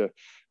fans to get to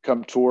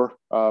come tour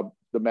the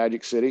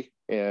Magic City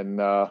and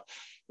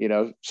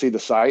see the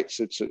sights.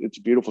 It's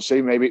a beautiful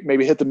city.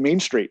 Maybe hit the mean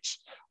streets.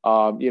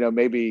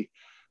 Maybe.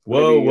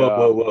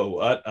 Whoa!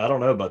 I don't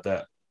know about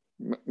that.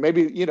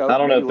 Maybe I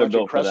don't know if they're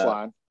built for that.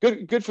 Line.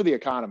 Good for the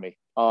economy.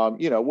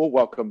 We'll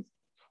welcome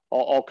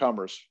all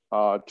comers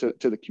to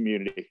the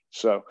community.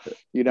 So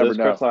you never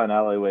know. Those Crestline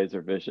alleyways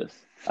are vicious.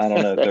 I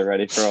don't know if they're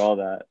ready for all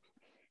that.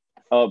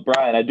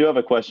 Bryan, I do have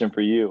a question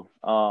for you.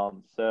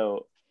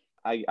 So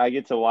I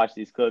get to watch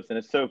these clips, and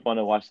it's so fun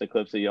to watch the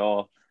clips of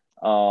y'all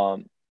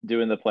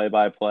doing the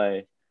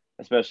play-by-play,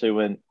 especially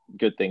when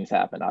good things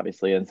happen,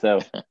 obviously. And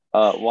so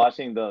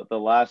watching the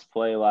last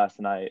play last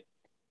night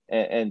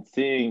and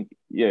seeing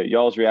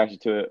y'all's reaction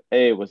to it,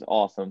 A, was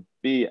awesome.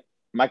 B,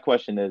 my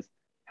question is,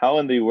 how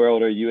in the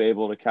world are you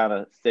able to kind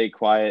of stay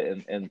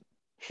quiet and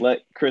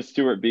let Chris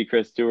Stewart be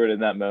Chris Stewart in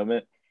that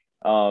moment?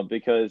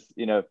 Because,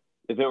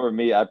 if it were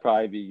me, I'd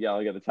probably be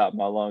yelling at the top of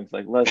my lungs,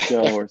 like, let's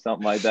go, or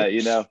something like that,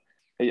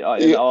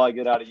 And all I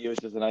get out of you is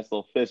just a nice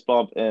little fist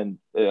bump and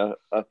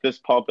a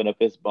fist pump and a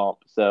fist bump.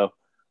 So,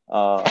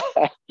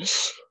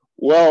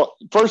 well,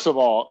 first of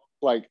all,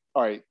 all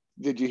right,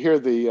 did you hear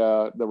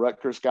the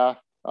Rutgers guy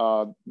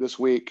this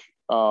week?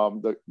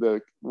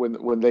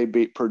 When they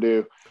beat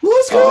Purdue.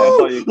 Let's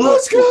go!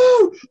 Let's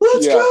go!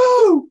 Let's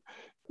go!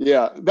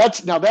 Yeah,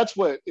 that's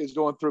what is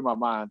going through my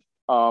mind.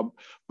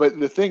 But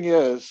the thing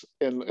is,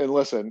 and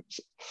listen,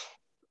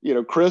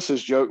 Chris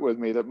has joked with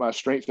me that my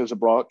strength as a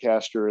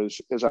broadcaster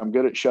is I'm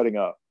good at shutting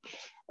up.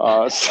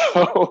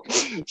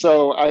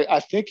 So I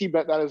think he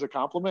meant that as a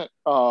compliment.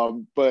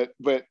 But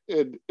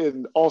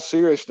in all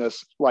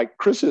seriousness,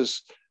 Chris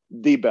is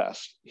the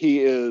best. He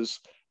is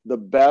the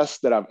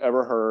best that I've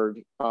ever heard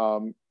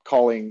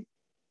calling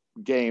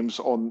games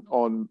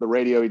on the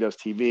radio. He does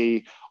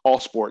TV, all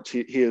sports.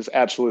 He is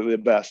absolutely the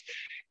best.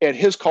 And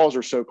his calls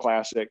are so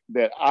classic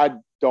that I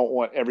don't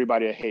want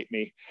everybody to hate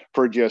me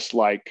for just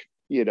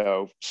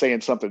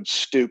saying something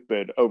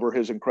stupid over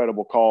his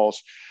incredible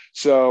calls.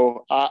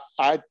 So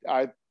I've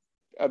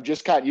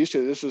just gotten used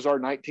to it. This is our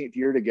 19th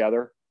year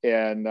together.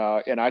 And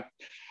I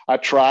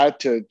try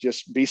to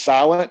just be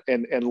silent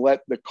and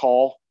let the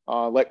call,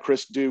 let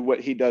Chris do what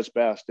he does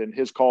best. And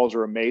his calls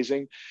are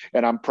amazing.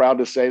 And I'm proud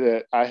to say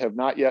that I have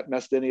not yet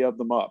messed any of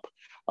them up.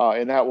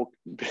 And that will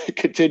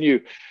continue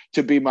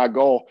to be my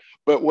goal.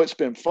 But what's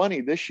been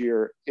funny this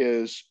year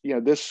is,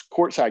 this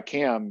courtside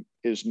cam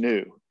is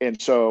new. And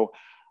so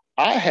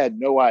I had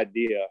no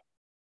idea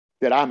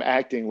that I'm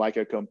acting like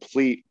a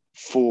complete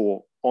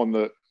fool on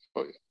the,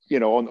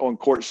 on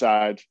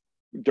courtside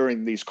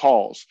during these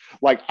calls.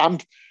 I've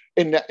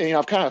kind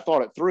of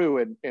thought it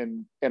through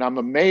and I'm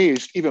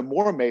amazed, even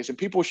more amazed. And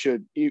people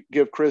should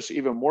give Chris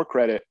even more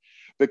credit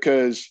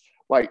because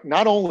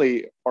not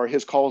only are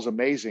his calls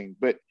amazing,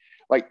 but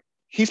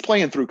he's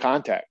playing through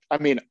contact. I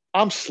mean,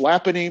 I'm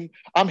slapping him,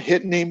 I'm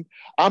hitting him,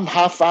 I'm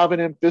high-fiving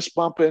him, fist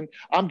bumping,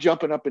 I'm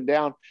jumping up and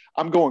down,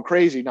 I'm going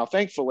crazy. Now,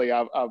 thankfully,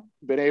 I've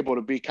been able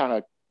to be kind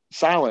of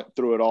silent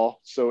through it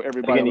all, so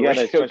everybody you got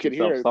to express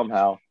yourself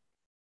somehow.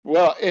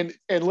 Well, and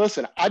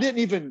listen, I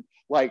didn't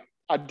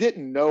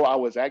know I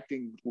was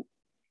acting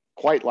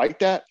quite like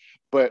that,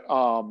 but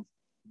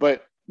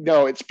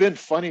no, it's been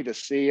funny to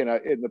see, and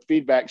the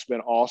feedback's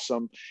been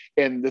awesome.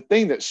 And the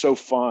thing that's so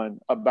fun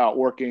about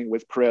working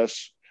with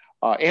Chris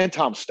and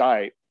Tom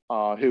Stite,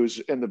 who's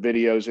in the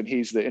videos, and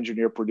he's the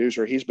engineer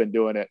producer, he's been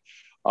doing it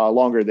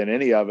longer than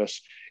any of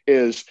us,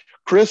 is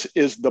Chris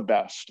is the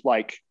best.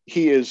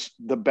 He is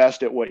the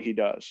best at what he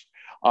does.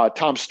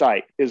 Tom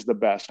Stite is the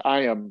best.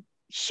 I am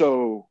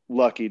so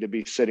lucky to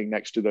be sitting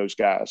next to those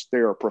guys. They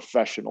are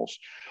professionals.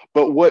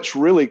 But what's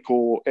really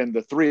cool, and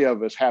the three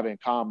of us have in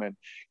common,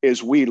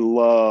 is we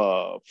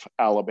love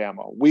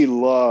Alabama. We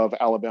love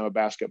Alabama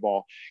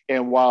basketball.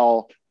 And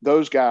while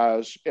those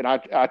guys, and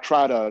I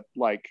try to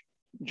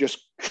just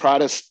try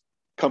to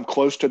come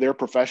close to their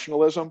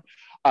professionalism,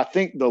 I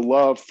think the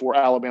love for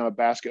Alabama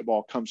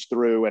basketball comes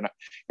through,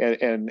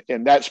 and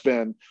that's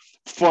been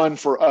fun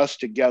for us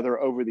together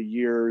over the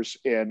years,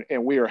 and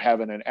we are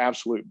having an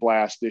absolute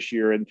blast this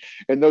year. And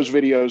those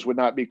videos would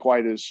not be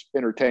quite as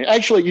entertaining.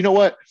 Actually, you know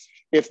what?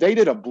 If they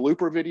did a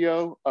blooper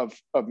video of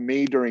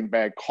me during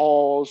bad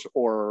calls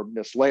or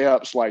missed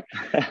layups,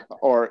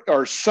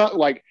 or some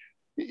like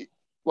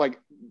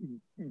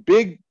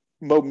big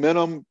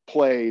momentum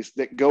plays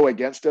that go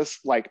against us,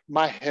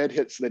 my head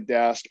hits the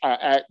desk, I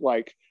act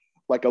like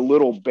a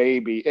little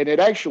baby, and it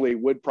actually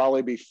would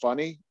probably be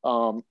funny.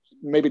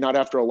 Maybe not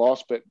after a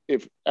loss, but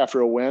if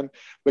after a win,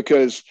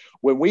 because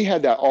when we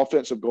had that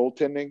offensive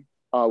goaltending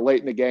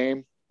late in the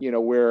game,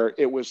 where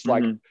it was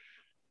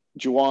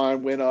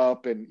Juwan went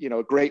up and,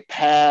 a great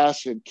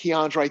pass and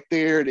Keon's right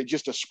there. And it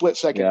just a split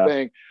second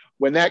thing.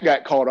 When that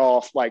got called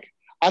off,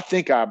 I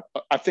think I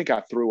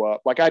threw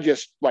up. I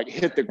just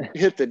hit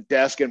the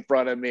desk in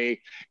front of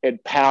me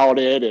and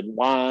pouted and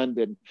whined,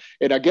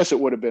 and I guess it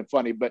would have been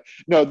funny, but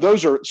no,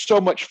 those are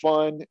so much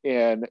fun,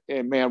 and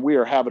man, we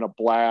are having a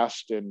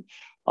blast, and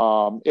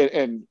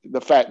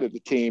the fact that the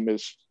team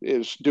is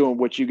doing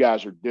what you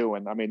guys are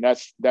doing. I mean,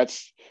 that's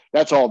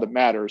all that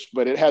matters,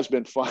 but it has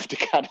been fun to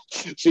kind of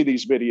see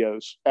these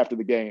videos after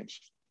the games.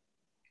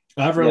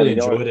 I've really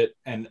enjoyed it.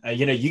 And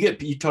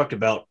you talked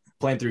about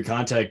playing through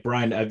contact,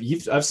 Bryan.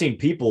 I've seen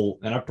people,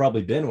 and I've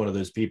probably been one of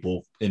those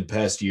people in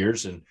past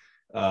years, and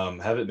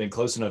haven't been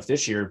close enough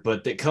this year,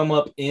 but that come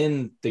up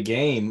in the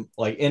game,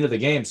 end of the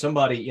game,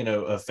 somebody,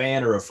 a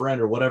fan or a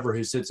friend or whatever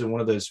who sits in one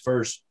of those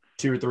first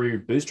 2 or 3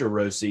 booster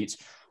row seats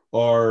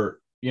are,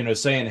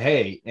 saying,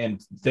 hey,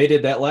 and they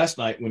did that last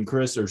night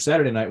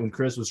Saturday night when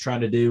Chris was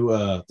trying to do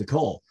the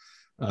call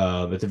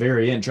at the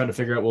very end, trying to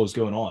figure out what was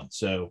going on.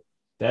 So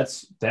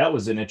that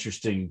was an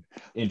interesting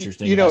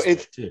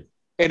aspect too.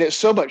 And it's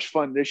so much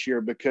fun this year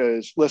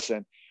because,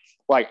 listen,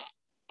 I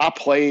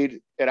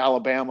played at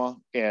Alabama,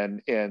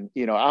 and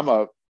I'm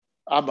a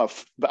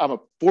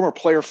former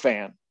player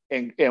fan,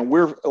 and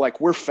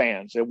we're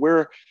fans, and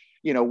we're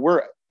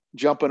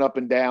jumping up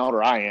and down,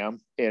 or I am,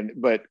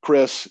 but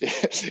Chris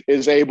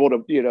is able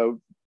to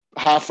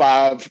high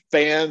five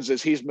fans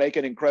as he's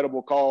making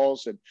incredible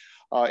calls, and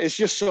It's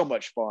just so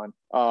much fun.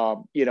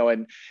 And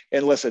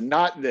listen,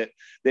 not that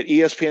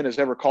ESPN has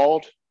ever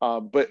called,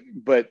 but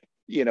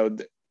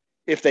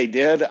if they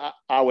did,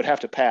 I would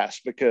have to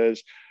pass,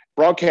 because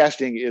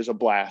broadcasting is a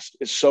blast.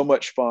 It's so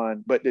much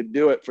fun, but to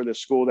do it for the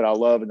school that I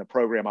love and the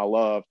program I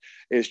love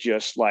is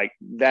just like,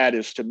 that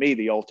is to me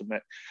the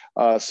ultimate.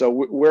 So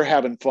we're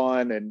having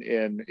fun,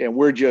 and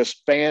we're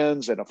just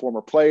fans and a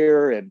former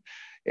player, and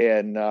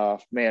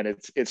man,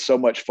 it's so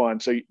much fun.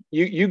 So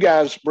you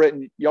guys,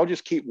 Britton, y'all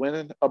just keep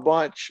winning a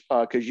bunch,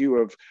 because you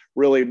have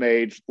really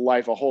made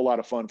life a whole lot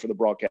of fun for the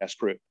broadcast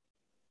crew.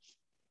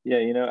 Yeah,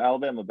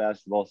 Alabama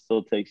basketball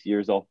still takes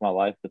years off my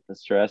life with the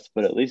stress,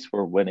 but at least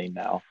we're winning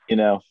now,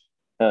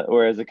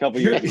 whereas a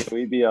couple years ago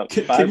we'd be up.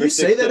 Can you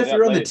say that if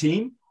you're on the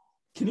team?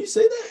 Can you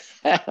say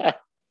that?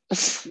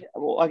 Yeah,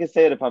 well, I can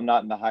say it if I'm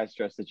not in the high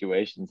stress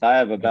situations. I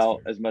have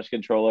about as much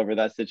control over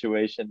that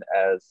situation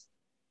as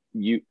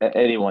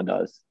anyone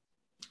does.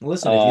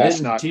 Listen, if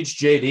you didn't teach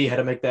JD how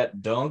to make that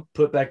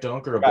put-back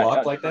dunk or a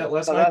block like that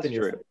last night, then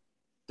you're –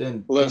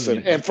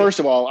 Listen, and first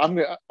of all,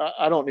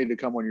 I don't need to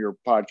come on your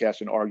podcast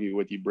and argue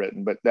with you,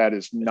 Britton, but that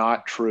is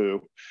not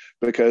true,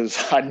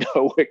 because I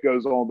know what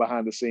goes on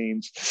behind the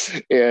scenes,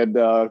 and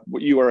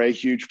you are a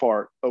huge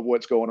part of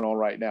what's going on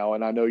right now.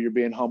 And I know you're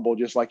being humble,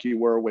 just like you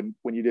were when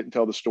you didn't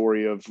tell the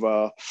story of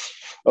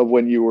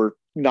when you were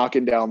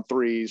knocking down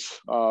threes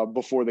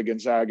before the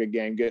Gonzaga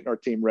game, getting our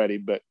team ready.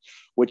 But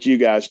what you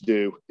guys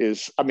do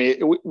is,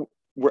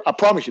 I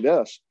promise you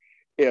this: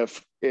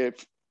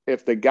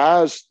 if the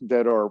guys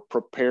that are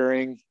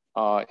preparing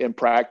in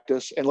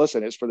practice, and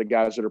listen, it's for the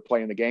guys that are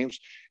playing the games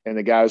and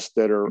the guys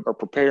that are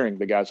preparing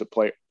the guys that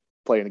play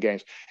in the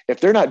games. If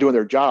they're not doing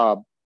their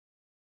job,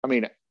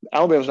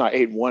 Alabama's not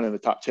 8-1 in the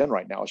top 10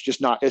 right now. It's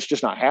just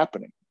not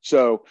happening.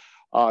 So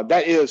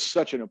that is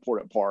such an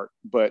important part.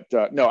 But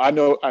no, I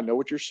know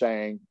what you're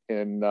saying,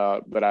 and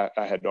but I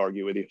had to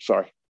argue with you.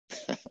 Sorry.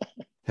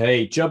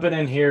 Hey, jumping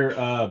in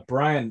here,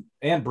 Bryan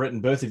and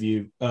Britton, both of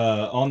you,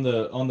 on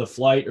the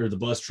flight or the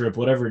bus trip,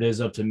 whatever it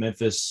is, up to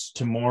Memphis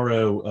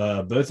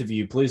tomorrow, both of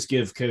you, please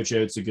give Coach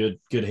Oates a good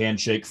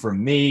handshake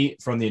from me,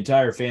 from the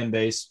entire fan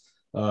base.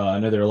 I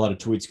know there are a lot of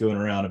tweets going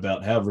around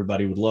about how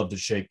everybody would love to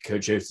shake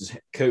Coach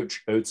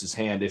Oates'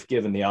 hand if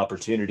given the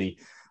opportunity,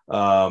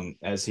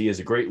 as he is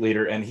a great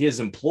leader and he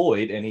is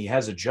employed and he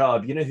has a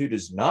job. You know who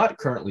does not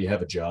currently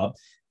have a job?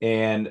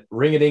 And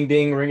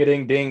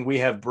ring-a-ding-ding, we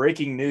have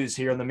breaking news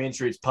here on the Main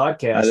Streets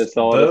podcast.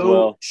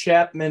 Bo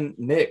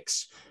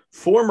Chapman-Nix,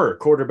 former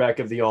quarterback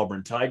of the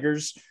Auburn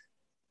Tigers,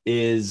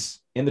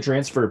 is in the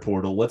transfer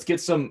portal. Let's get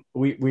some –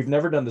 we've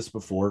never done this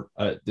before.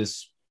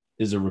 This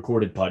is a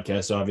recorded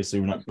podcast, so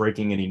obviously we're not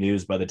breaking any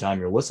news by the time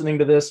you're listening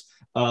to this.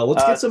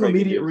 Let's get some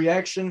immediate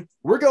reaction.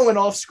 We're going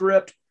off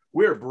script.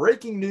 We're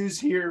breaking news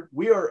here.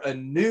 We are a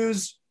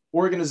news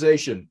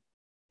organization.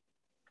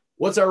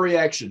 What's our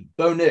reaction?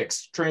 Bo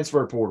Nix,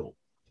 transfer portal.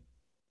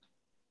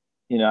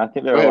 I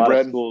think there are a lot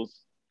of schools.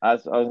 I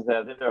was going to say,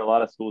 I think there are a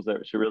lot of schools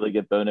that should really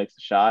give Bo Nix a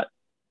shot.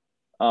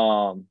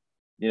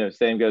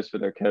 Same goes for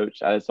their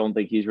coach. I just don't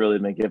think he's really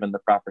been given the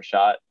proper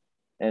shot.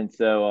 And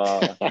so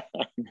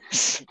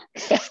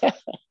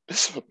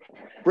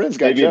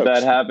maybe if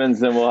that happens,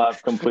 then we'll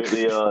have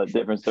completely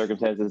different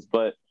circumstances.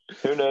 But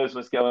who knows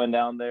what's going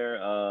down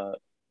there?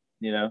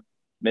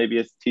 Maybe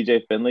it's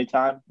TJ Finley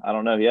time. I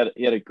don't know. He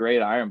had a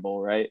great Iron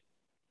Bowl, right?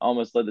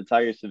 Almost led the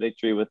Tigers to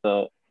victory with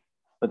an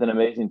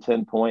amazing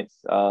 10 points.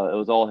 It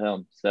was all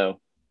him. So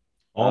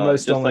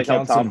almost only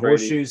counts in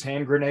horseshoes,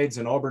 hand grenades,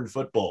 and Auburn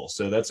football.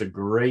 So that's a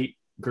great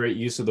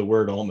use of the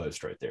word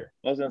almost right there.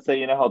 I was going to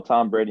say, how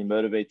Tom Brady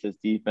motivates his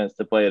defense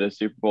to play at a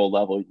Super Bowl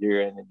level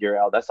year in and year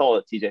out. That's all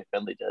that TJ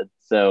Finley did.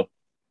 So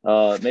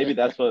maybe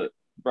that's what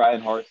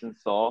Bryan Harsin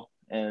saw,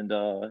 and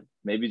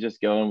maybe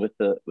just going with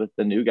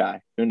the new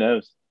guy. Who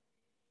knows?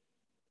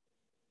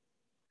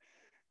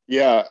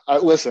 Yeah,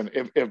 listen.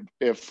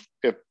 If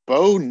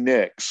Bo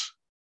Nix,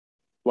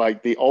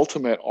 like the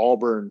ultimate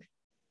Auburn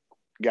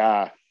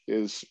guy,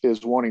 is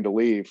wanting to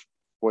leave,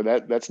 boy,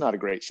 that's not a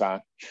great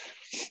sign.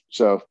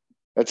 So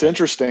that's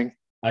interesting.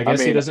 I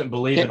guess he doesn't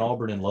believe in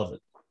Auburn and love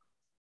it.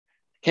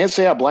 Can't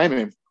say I blame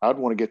him. I'd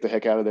want to get the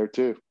heck out of there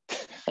too.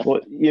 Well,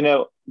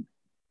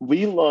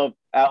 we love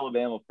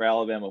Alabama for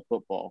Alabama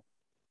football,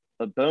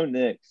 but Bo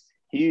Nix,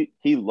 he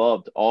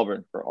loved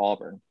Auburn for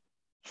Auburn,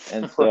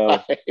 and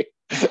so.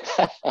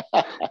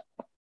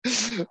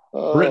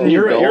 Britton,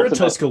 you're a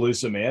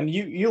Tuscaloosa man.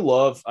 You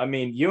love.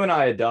 You and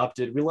I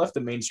adopted. We left the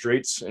main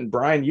streets, and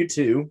Bryan, you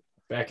too,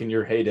 back in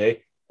your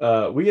heyday.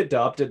 We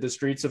adopted the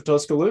streets of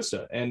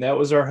Tuscaloosa, and that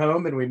was our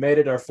home, and we made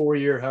it our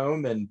 4-year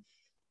home. And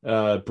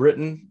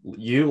Britton,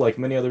 you, like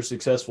many other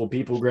successful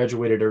people,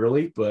 graduated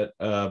early, but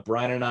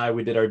Bryan and I,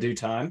 we did our due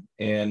time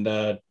and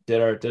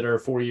did our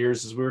 4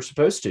 years as we were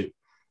supposed to.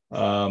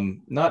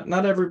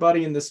 Not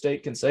everybody in this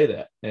state can say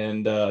that,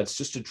 and it's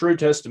just a true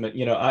testament.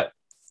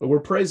 We're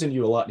praising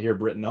you a lot here,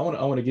 Britton. I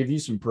want to give you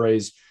some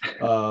praise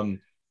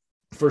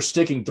for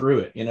sticking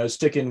through it.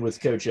 Sticking with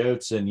Coach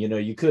Oates, and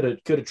you could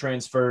have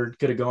transferred,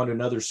 could have gone to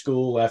another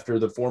school after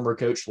the former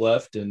coach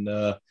left, and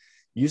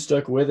you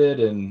stuck with it.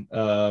 And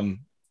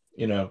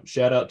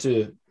shout out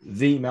to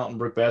the Mountain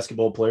Brook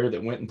basketball player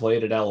that went and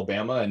played at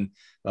Alabama and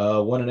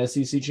won an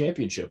SEC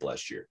championship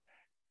last year.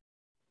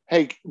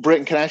 Hey,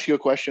 Britton, can I ask you a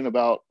question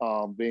about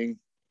being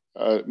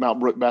a Mountain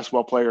Brook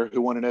basketball player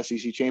who won an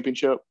SEC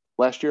championship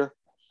last year?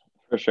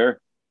 For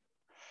sure.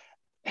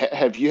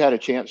 Have you had a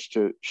chance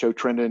to show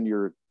Trendon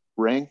your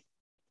ring?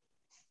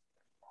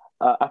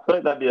 I feel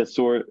like that'd be a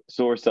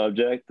sore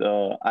subject.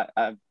 I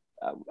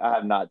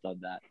have not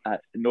done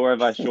that, nor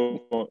have I shown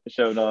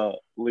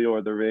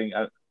Leor the ring.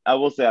 I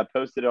will say I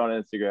posted it on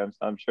Instagram,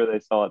 so I'm sure they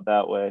saw it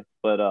that way.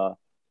 But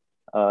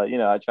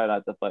I try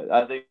not to play.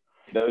 I think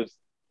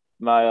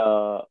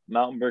my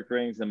Mountain Brook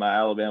rings and my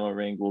Alabama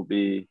ring will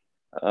be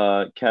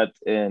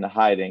kept in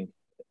hiding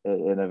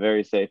in a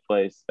very safe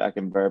place back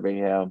in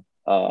Birmingham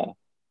for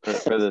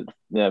the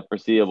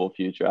foreseeable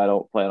future. I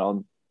don't plan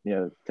on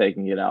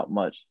taking it out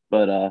much,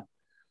 but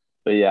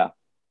yeah.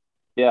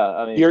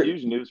 I mean,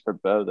 huge news for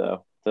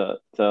Bo though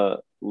to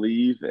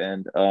leave,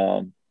 and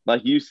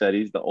like you said,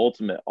 he's the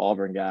ultimate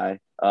Auburn guy.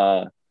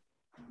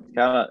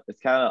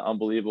 It's kind of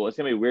unbelievable. It's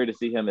gonna be weird to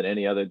see him in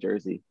any other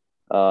jersey.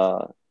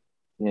 So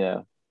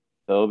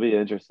it'll be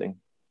interesting.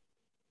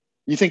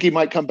 You think he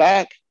might come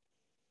back?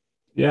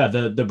 Yeah,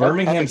 the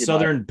Birmingham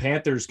Southern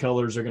Panthers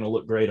colors are going to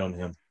look great on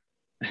him.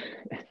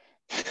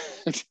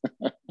 Hey,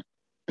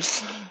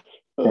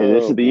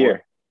 this is the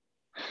year.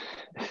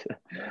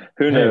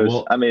 Who knows?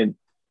 Well, I mean,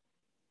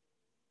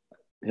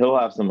 he'll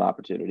have some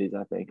opportunities,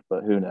 I think,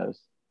 but who knows?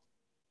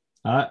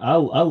 I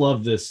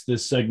love this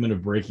segment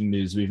of breaking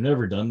news. We've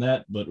never done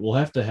that, but we'll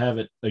have to have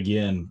it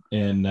again.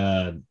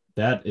 And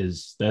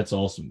that's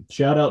awesome.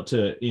 Shout out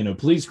to,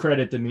 please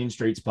credit the Mean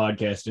Streets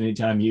podcast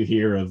anytime you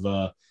hear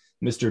of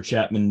Mr.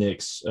 Chapman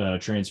Nix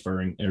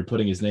transferring or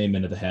putting his name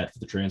into the hat for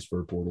the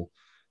transfer portal.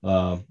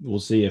 We'll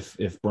see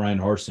if Bryan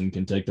Harsin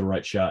can take the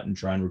right shot and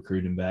try and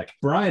recruit him back.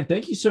 Bryan,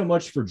 thank you so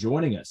much for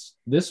joining us.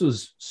 This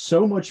was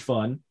so much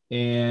fun,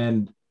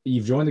 and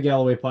you've joined the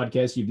Galloway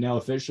podcast. You've now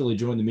officially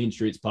joined the Mean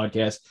Streets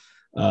podcast.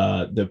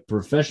 The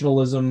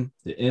professionalism,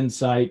 the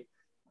insight,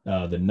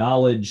 the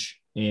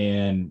knowledge,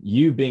 and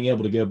you being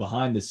able to go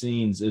behind the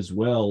scenes as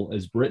well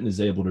as Britton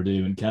is able to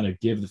do and kind of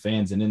give the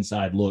fans an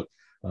inside look.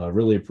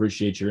 Really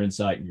appreciate your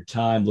insight and your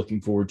time.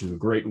 Looking forward to a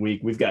great week.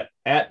 We've got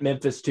at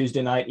Memphis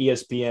Tuesday night,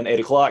 ESPN,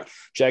 8:00.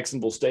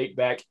 Jacksonville State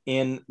back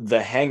in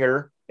the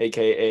hangar,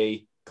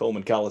 a.k.a.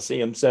 Coleman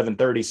Coliseum,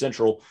 7:30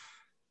 Central.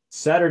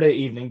 Saturday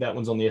evening, that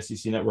one's on the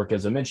SEC Network,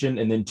 as I mentioned.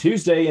 And then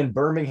Tuesday in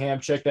Birmingham,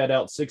 check that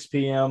out, 6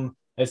 p.m.,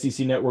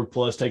 SEC Network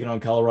Plus, taking on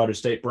Colorado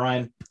State.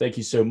 Bryan, thank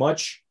you so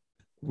much.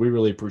 We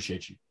really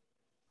appreciate you.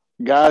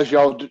 Guys,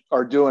 y'all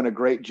are doing a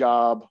great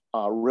job.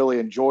 Really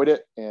enjoyed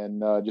it,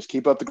 and just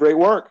keep up the great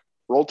work.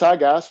 Roll Tide,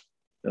 guys.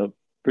 Yep.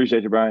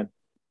 Appreciate you, Bryan.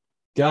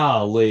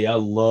 Golly, I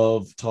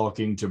love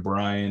talking to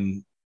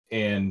Bryan,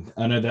 and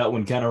I know that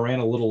one kind of ran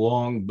a little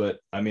long, but,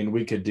 I mean,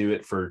 we could do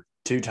it for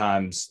 2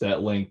 times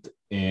that length,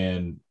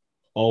 and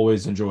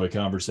always enjoy a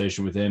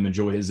conversation with him,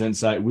 enjoy his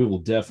insight. We will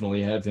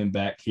definitely have him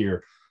back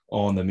here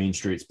on the Mean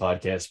Streets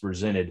podcast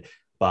presented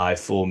by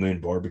Full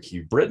Moon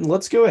Barbecue. Britton,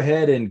 let's go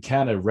ahead and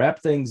kind of wrap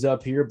things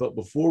up here. But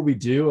before we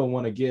do,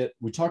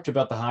 we talked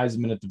about the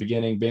Heisman at the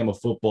beginning, Bama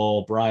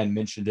football. Bryan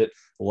mentioned it.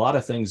 A lot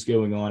of things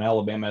going on.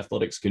 Alabama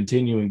athletics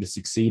continuing to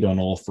succeed on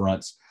all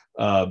fronts.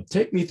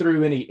 Take me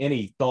through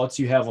any thoughts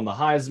you have on the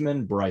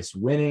Heisman, Bryce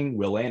winning,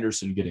 Will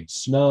Anderson getting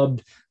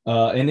snubbed,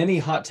 and any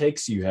hot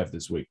takes you have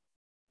this week.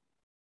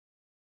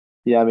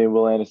 Yeah, I mean,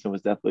 Will Anderson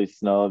was definitely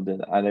snubbed,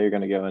 and I know you're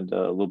going to go into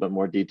a little bit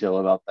more detail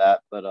about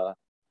that, but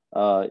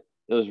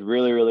it was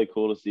really, really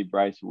cool to see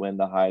Bryce win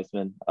the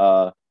Heisman.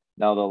 Now,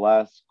 the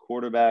last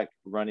quarterback,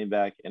 running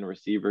back, and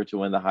receiver to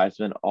win the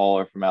Heisman all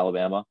are from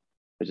Alabama,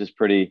 which is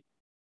pretty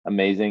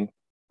amazing.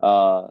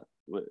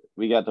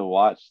 We got to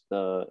watch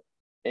the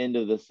end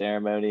of the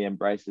ceremony and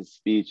Bryce's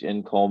speech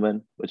in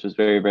Coleman, which was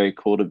very, very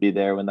cool to be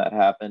there when that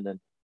happened. And,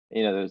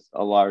 there's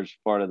a large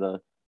part of the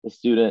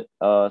student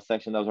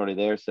section that was already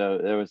there. So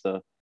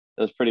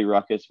it was pretty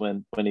ruckus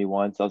when he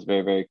won. So that was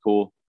very, very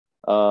cool.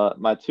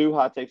 My 2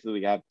 hot takes of the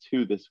week, I have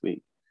 2 this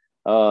week.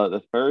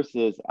 The first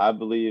is I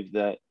believe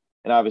that,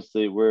 and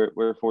obviously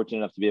we're fortunate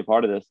enough to be a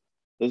part of this.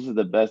 This is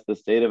the best the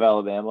state of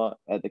Alabama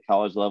at the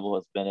college level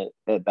has been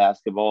at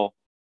basketball,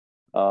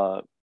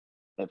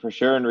 for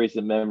sure in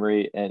recent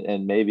memory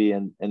and maybe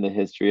in the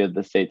history of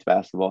the state's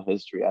basketball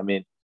history. I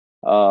mean,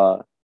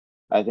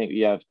 I think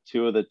you have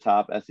 2 of the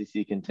top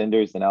SEC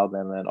contenders in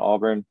Alabama and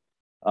Auburn.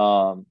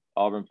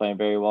 Auburn playing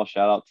very well.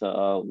 Shout out to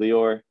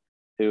Leor,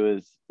 who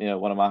is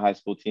one of my high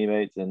school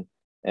teammates, and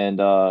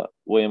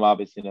William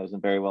obviously knows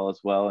him very well as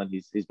well, and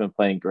he's been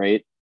playing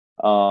great.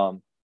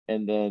 And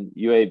then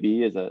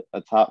UAB is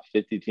a top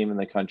 50 team in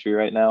the country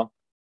right now,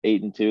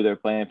 8-2. They're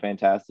playing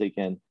fantastic,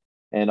 and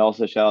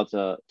also shout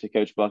out to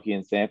Coach Bucky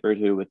and Sanford,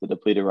 who with the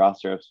depleted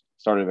roster have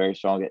started very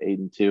strong at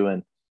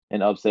 8-2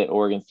 and upset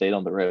Oregon State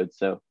on the road.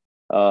 So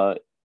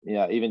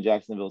even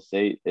Jacksonville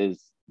State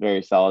is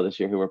very solid this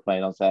year, who we're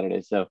playing on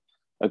Saturday. So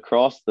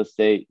across the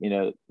state,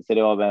 the state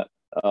of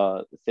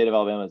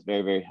Alabama is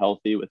very, very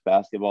healthy with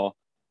basketball,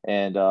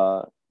 and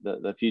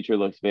the future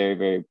looks very,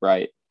 very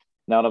bright.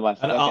 Now to my And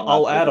second.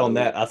 I'll add on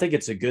that. I think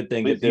it's a good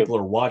thing that people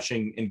are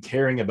watching and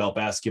caring about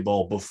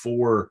basketball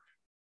before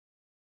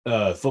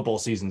football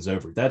season's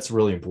over. That's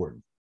really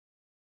important.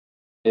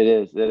 It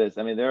is. It is.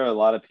 I mean, there are a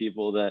lot of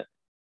people that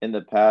in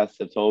the past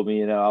have told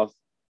me, I'll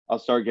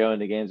start going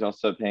to games. I'll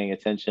start paying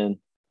attention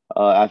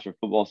after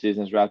football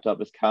season is wrapped up.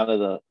 It's kind of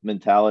the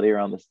mentality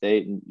around the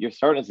state, and you're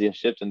starting to see a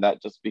shift in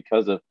that just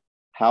because of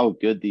how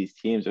good these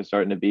teams are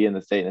starting to be in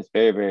the state, and it's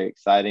very, very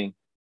exciting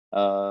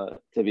to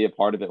be a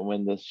part of it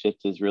when this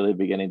shift is really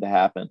beginning to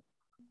happen.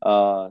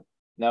 Now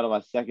to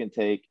my second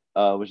take,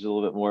 which is a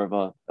little bit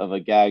more of a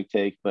gag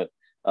take, but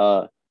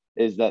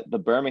is that the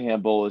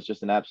Birmingham Bowl is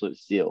just an absolute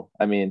steal.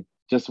 I mean,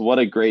 just what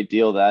a great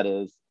deal that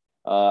is.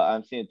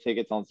 I'm seeing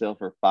tickets on sale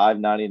for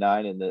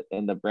 $5.99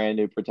 in the brand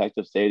new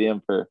Protective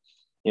Stadium for,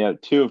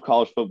 two of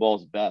college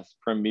football's best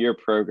premier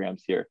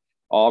programs here,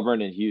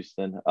 Auburn and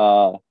Houston.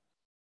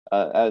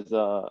 As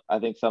I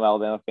think some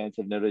Alabama fans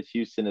have noticed,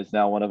 Houston is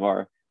now one of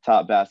our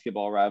top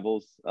basketball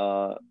rivals,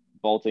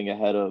 vaulting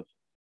ahead of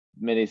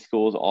many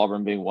schools,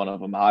 Auburn being one of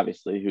them,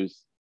 obviously, who's,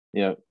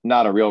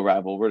 not a real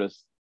rival. We're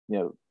just,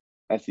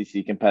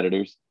 SEC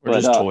competitors. We're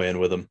just toying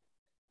with them.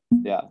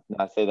 Yeah,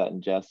 I say that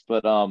in jest,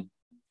 but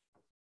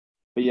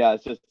yeah,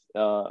 it's just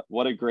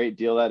what a great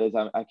deal that is.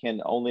 I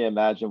can only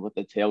imagine what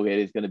the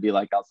tailgate is going to be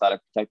like outside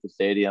of Protective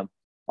Stadium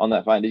on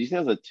that fine. Did you say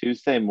it was a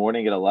Tuesday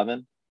morning at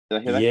 11? Did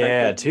I hear that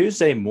correctly?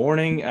 Tuesday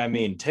morning. I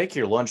mean, take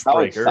your lunch How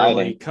break exciting.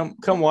 early.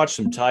 Come watch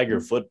some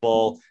Tiger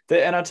football.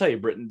 And I'll tell you,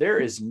 Britton, there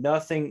is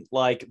nothing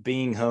like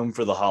being home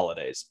for the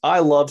holidays. I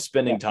love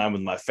spending time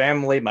with my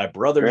family. My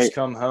brothers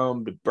come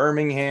home to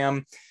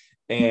Birmingham,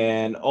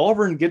 and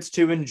Auburn gets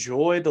to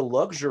enjoy the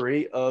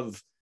luxury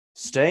of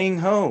staying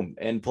home,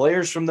 and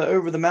players from the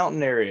over the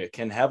mountain area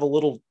can have a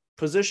little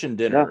position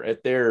dinner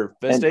at their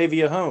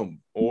Vestavia home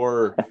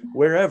or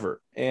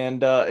wherever.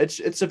 And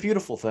it's a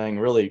beautiful thing.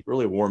 Really,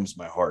 really warms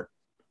my heart.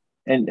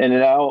 And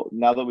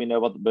now that we know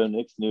about the Bo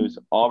Nix news,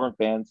 Auburn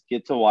fans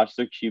get to watch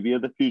their QB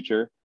of the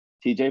future,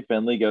 TJ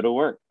Finley, go to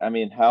work. I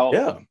mean,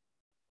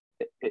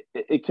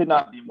 it could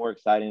not be more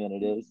exciting than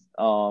it is.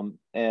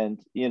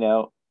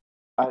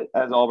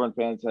 As Auburn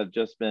fans have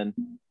just been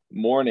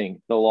mourning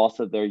the loss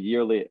of their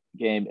yearly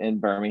game in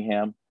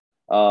Birmingham,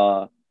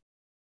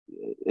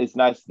 it's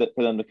nice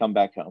for them to come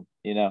back home.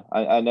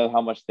 I know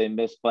how much they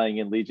miss playing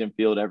in Legion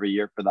Field every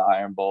year for the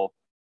Iron Bowl.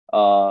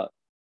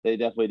 They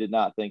definitely did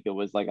not think it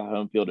was like a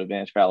home field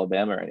advantage for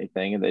Alabama or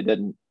anything, and they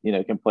didn't,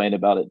 complain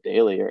about it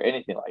daily or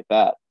anything like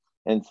that.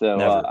 And so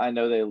I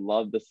know they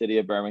love the city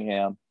of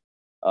Birmingham,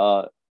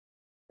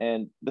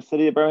 and the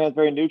city of Birmingham is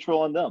very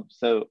neutral on them.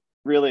 So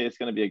really, it's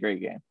going to be a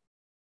great game.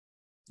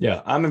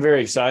 Yeah, I'm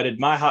very excited.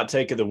 My hot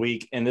take of the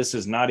week, and this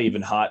is not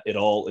even hot at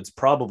all. It's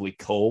probably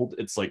cold.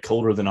 It's like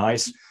colder than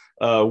ice.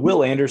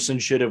 Will Anderson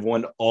should have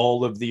won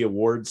all of the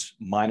awards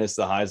minus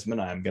the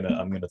Heisman. I'm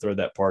gonna throw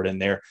that part in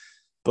there,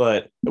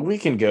 but we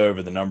can go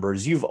over the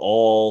numbers. You've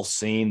all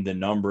seen the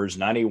numbers: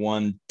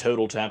 91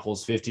 total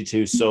tackles,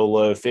 52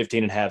 solo,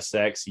 15 and a half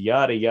sacks,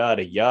 yada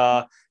yada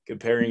yada.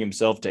 Comparing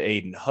himself to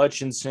Aiden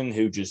Hutchinson,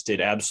 who just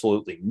did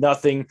absolutely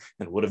nothing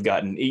and would have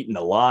gotten eaten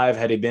alive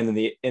had he been and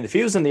if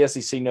he was in the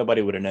SEC,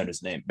 nobody would have known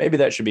his name. Maybe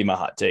that should be my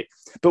hot take.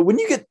 But when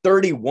you get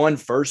 31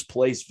 first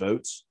place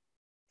votes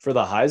for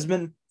the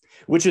Heisman,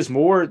 which is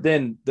more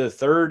than the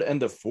third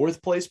and the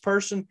fourth place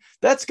person,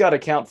 that's got to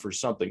count for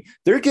something.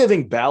 They're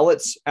giving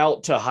ballots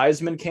out to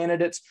Heisman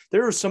candidates.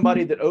 There was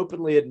somebody that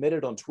openly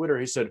admitted on Twitter,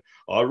 he said,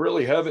 I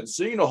really haven't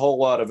seen a whole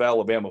lot of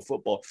Alabama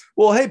football.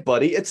 Well, hey,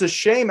 buddy, it's a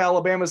shame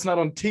Alabama's not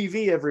on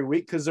TV every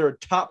week because they're a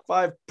top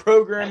 5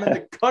 program in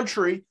the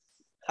country.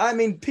 I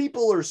mean,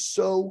 people are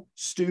so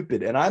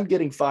stupid, and I'm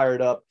getting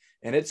fired up.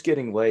 And it's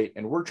getting late,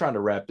 and we're trying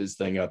to wrap this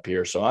thing up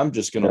here. So I'm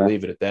just going to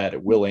leave it at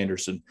that. Will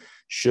Anderson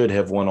should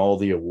have won all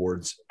the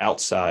awards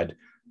outside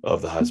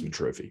of the Heisman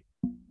Trophy.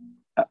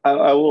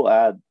 I will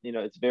add,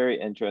 it's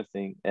very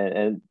interesting,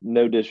 and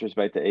no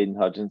disrespect to Aiden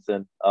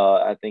Hutchinson.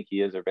 I think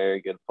he is a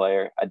very good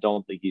player. I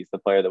don't think he's the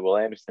player that Will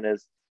Anderson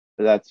is,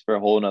 but that's for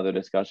a whole nother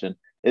discussion.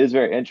 It is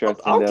very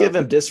interesting. I'll give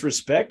him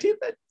disrespect.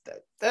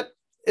 That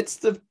it's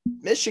the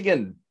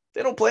Michigan.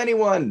 They don't play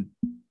anyone.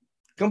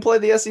 Come play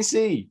the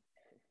SEC.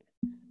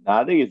 No,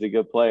 I think he's a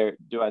good player.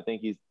 Do I think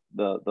he's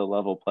the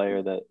level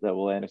player that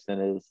Will Anderson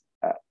is?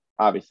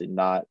 Obviously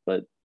not,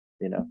 but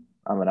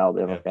I'm an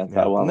Alabama fan.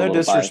 So no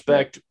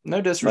disrespect,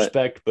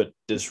 but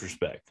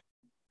disrespect.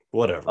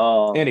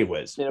 Whatever.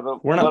 Anyways,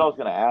 but what I was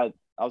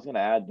going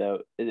to add though,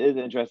 it is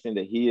interesting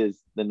that he is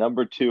the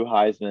number 2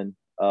 Heisman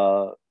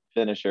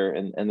finisher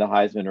in the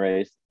Heisman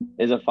race,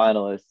 is a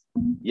finalist,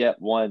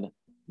 yet won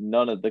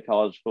none of the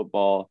college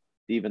football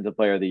Defensive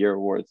Player of the Year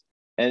awards.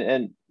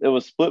 And it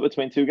was split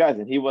between 2 guys,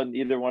 and he wasn't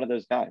either one of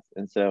those guys.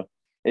 And so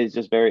it's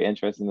just very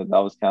interesting that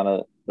was kind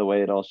of the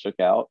way it all shook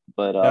out.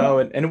 But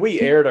and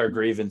we aired our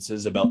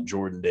grievances about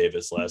Jordan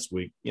Davis last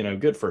week.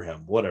 Good for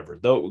him. Whatever.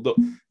 Though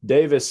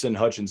Davis and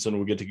Hutchinson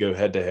will get to go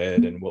head to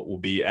head in what will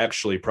be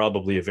actually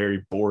probably a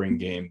very boring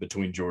game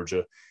between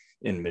Georgia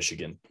and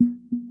Michigan.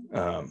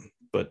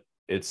 But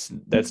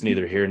that's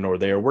neither here nor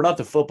there. We're not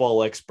the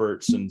football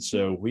experts, and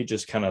so we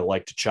just kind of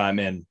like to chime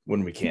in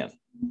when we can.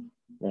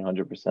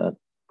 100%.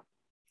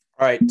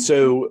 All right,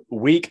 so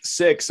week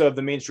 6 of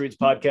the Mean Streets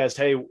podcast.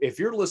 Hey, if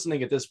you're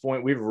listening at this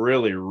point, we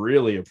really,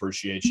 really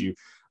appreciate you.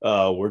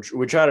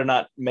 We try to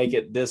not make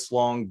it this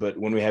long, but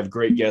when we have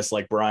great guests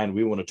like Bryan,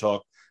 we want to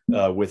talk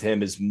with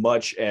him as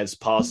much as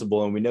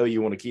possible. And we know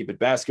you want to keep it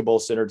basketball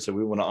centered, so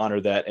we want to honor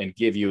that and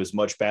give you as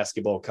much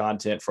basketball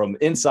content from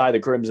inside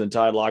the Crimson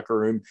Tide locker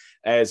room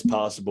as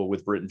possible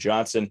with Britton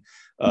Johnson.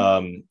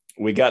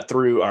 We got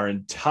through our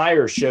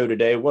entire show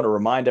today. I want to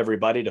remind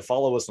everybody to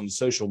follow us on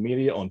social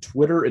media on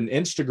Twitter and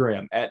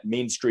Instagram at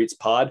Mean Streets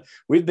Pod.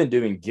 We've been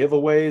doing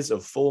giveaways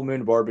of Full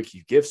Moon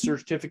Barbecue gift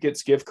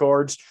certificates, gift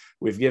cards.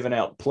 We've given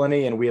out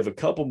plenty, and we have a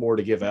couple more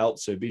to give out,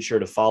 so be sure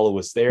to follow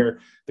us there.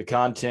 The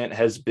content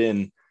has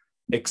been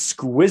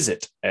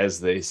exquisite,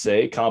 as they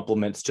say.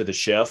 Compliments to the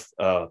chef.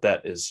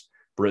 That is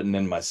Britton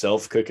and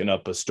myself cooking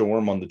up a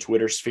storm on the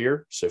Twitter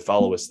sphere, so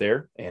follow us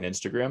there and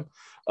Instagram.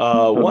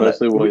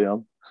 Mostly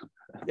William.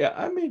 Yeah,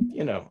 I mean,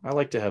 I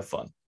like to have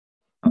fun.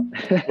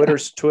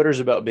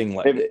 Twitter's about being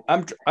like.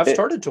 I've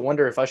started to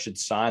wonder if I should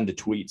sign the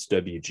tweets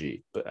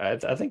WG, but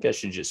I think I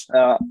should just.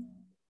 I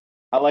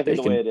like it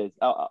the way it is.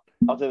 I'll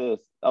say this.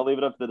 I'll leave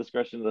it up to the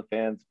discretion of the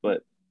fans.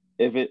 But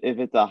if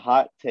it's a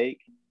hot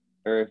take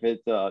or if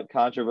it's a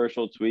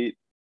controversial tweet,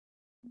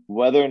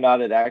 whether or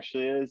not it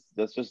actually is,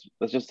 let's just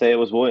say it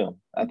was William.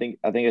 I think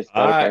it's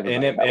better for everybody.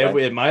 And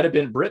it might have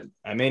been Britton.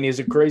 I mean, he's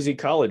a crazy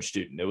college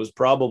student. It was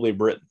probably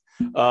Britton.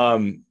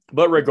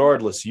 But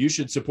regardless, you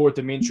should support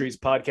the Mean Streets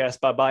podcast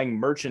by buying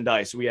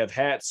merchandise. We have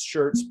hats,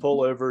 shirts,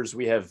 pullovers.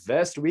 We have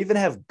vests. We even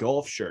have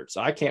golf shirts.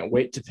 I can't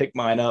wait to pick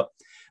mine up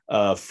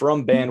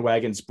from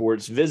Bandwagon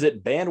Sports.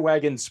 Visit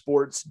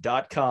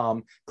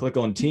bandwagonsports.com, click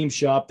on Team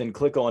Shop, then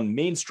click on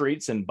Mean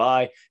Streets and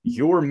buy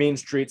your Mean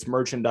Streets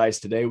merchandise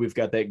today. We've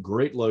got that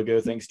great logo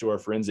thanks to our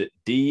friends at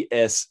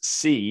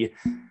DSC.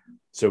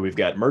 So we've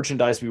got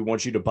merchandise. We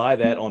want you to buy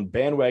that on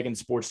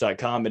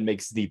bandwagonsports.com. It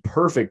makes the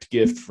perfect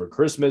gift for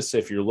Christmas.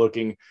 If you're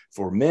looking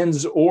for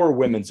men's or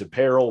women's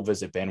apparel,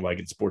 visit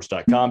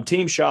bandwagonsports.com,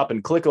 Team Shop,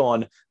 and click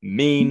on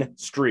Mean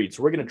Streets.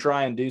 We're going to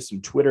try and do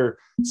some Twitter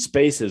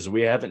spaces.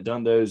 We haven't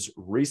done those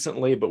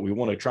recently, but we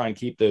want to try and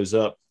keep those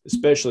up,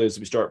 especially as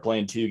we start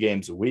playing 2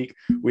 games a week.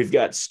 We've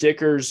got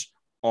stickers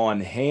on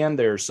hand.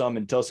 There are some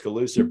in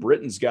Tuscaloosa.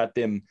 Britton's got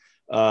them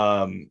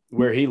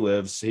where he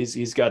lives.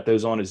 He's got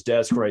those on his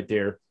desk right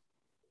there.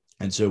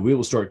 And so we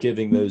will start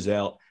giving those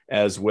out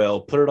as well.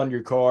 Put it on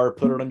your car,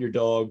 put it on your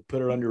dog,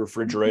 put it on your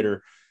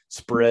refrigerator.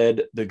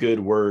 Spread the good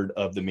word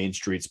of the Mean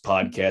Streets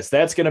podcast.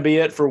 That's going to be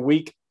it for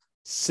week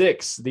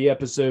 6,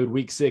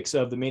 week 6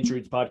 of the Mean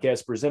Streets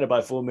podcast presented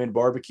by Full Moon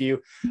Barbecue.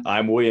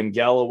 I'm William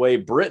Galloway.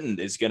 Britton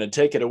is going to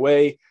take it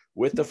away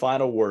with the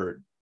final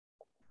word.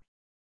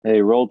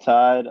 Hey, roll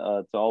tide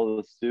to all of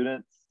the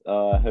students.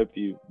 I hope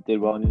you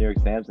did well in your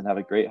exams and have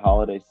a great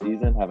holiday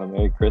season. Have a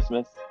Merry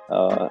Christmas,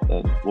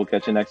 and we'll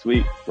catch you next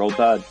week. Roll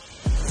Tide.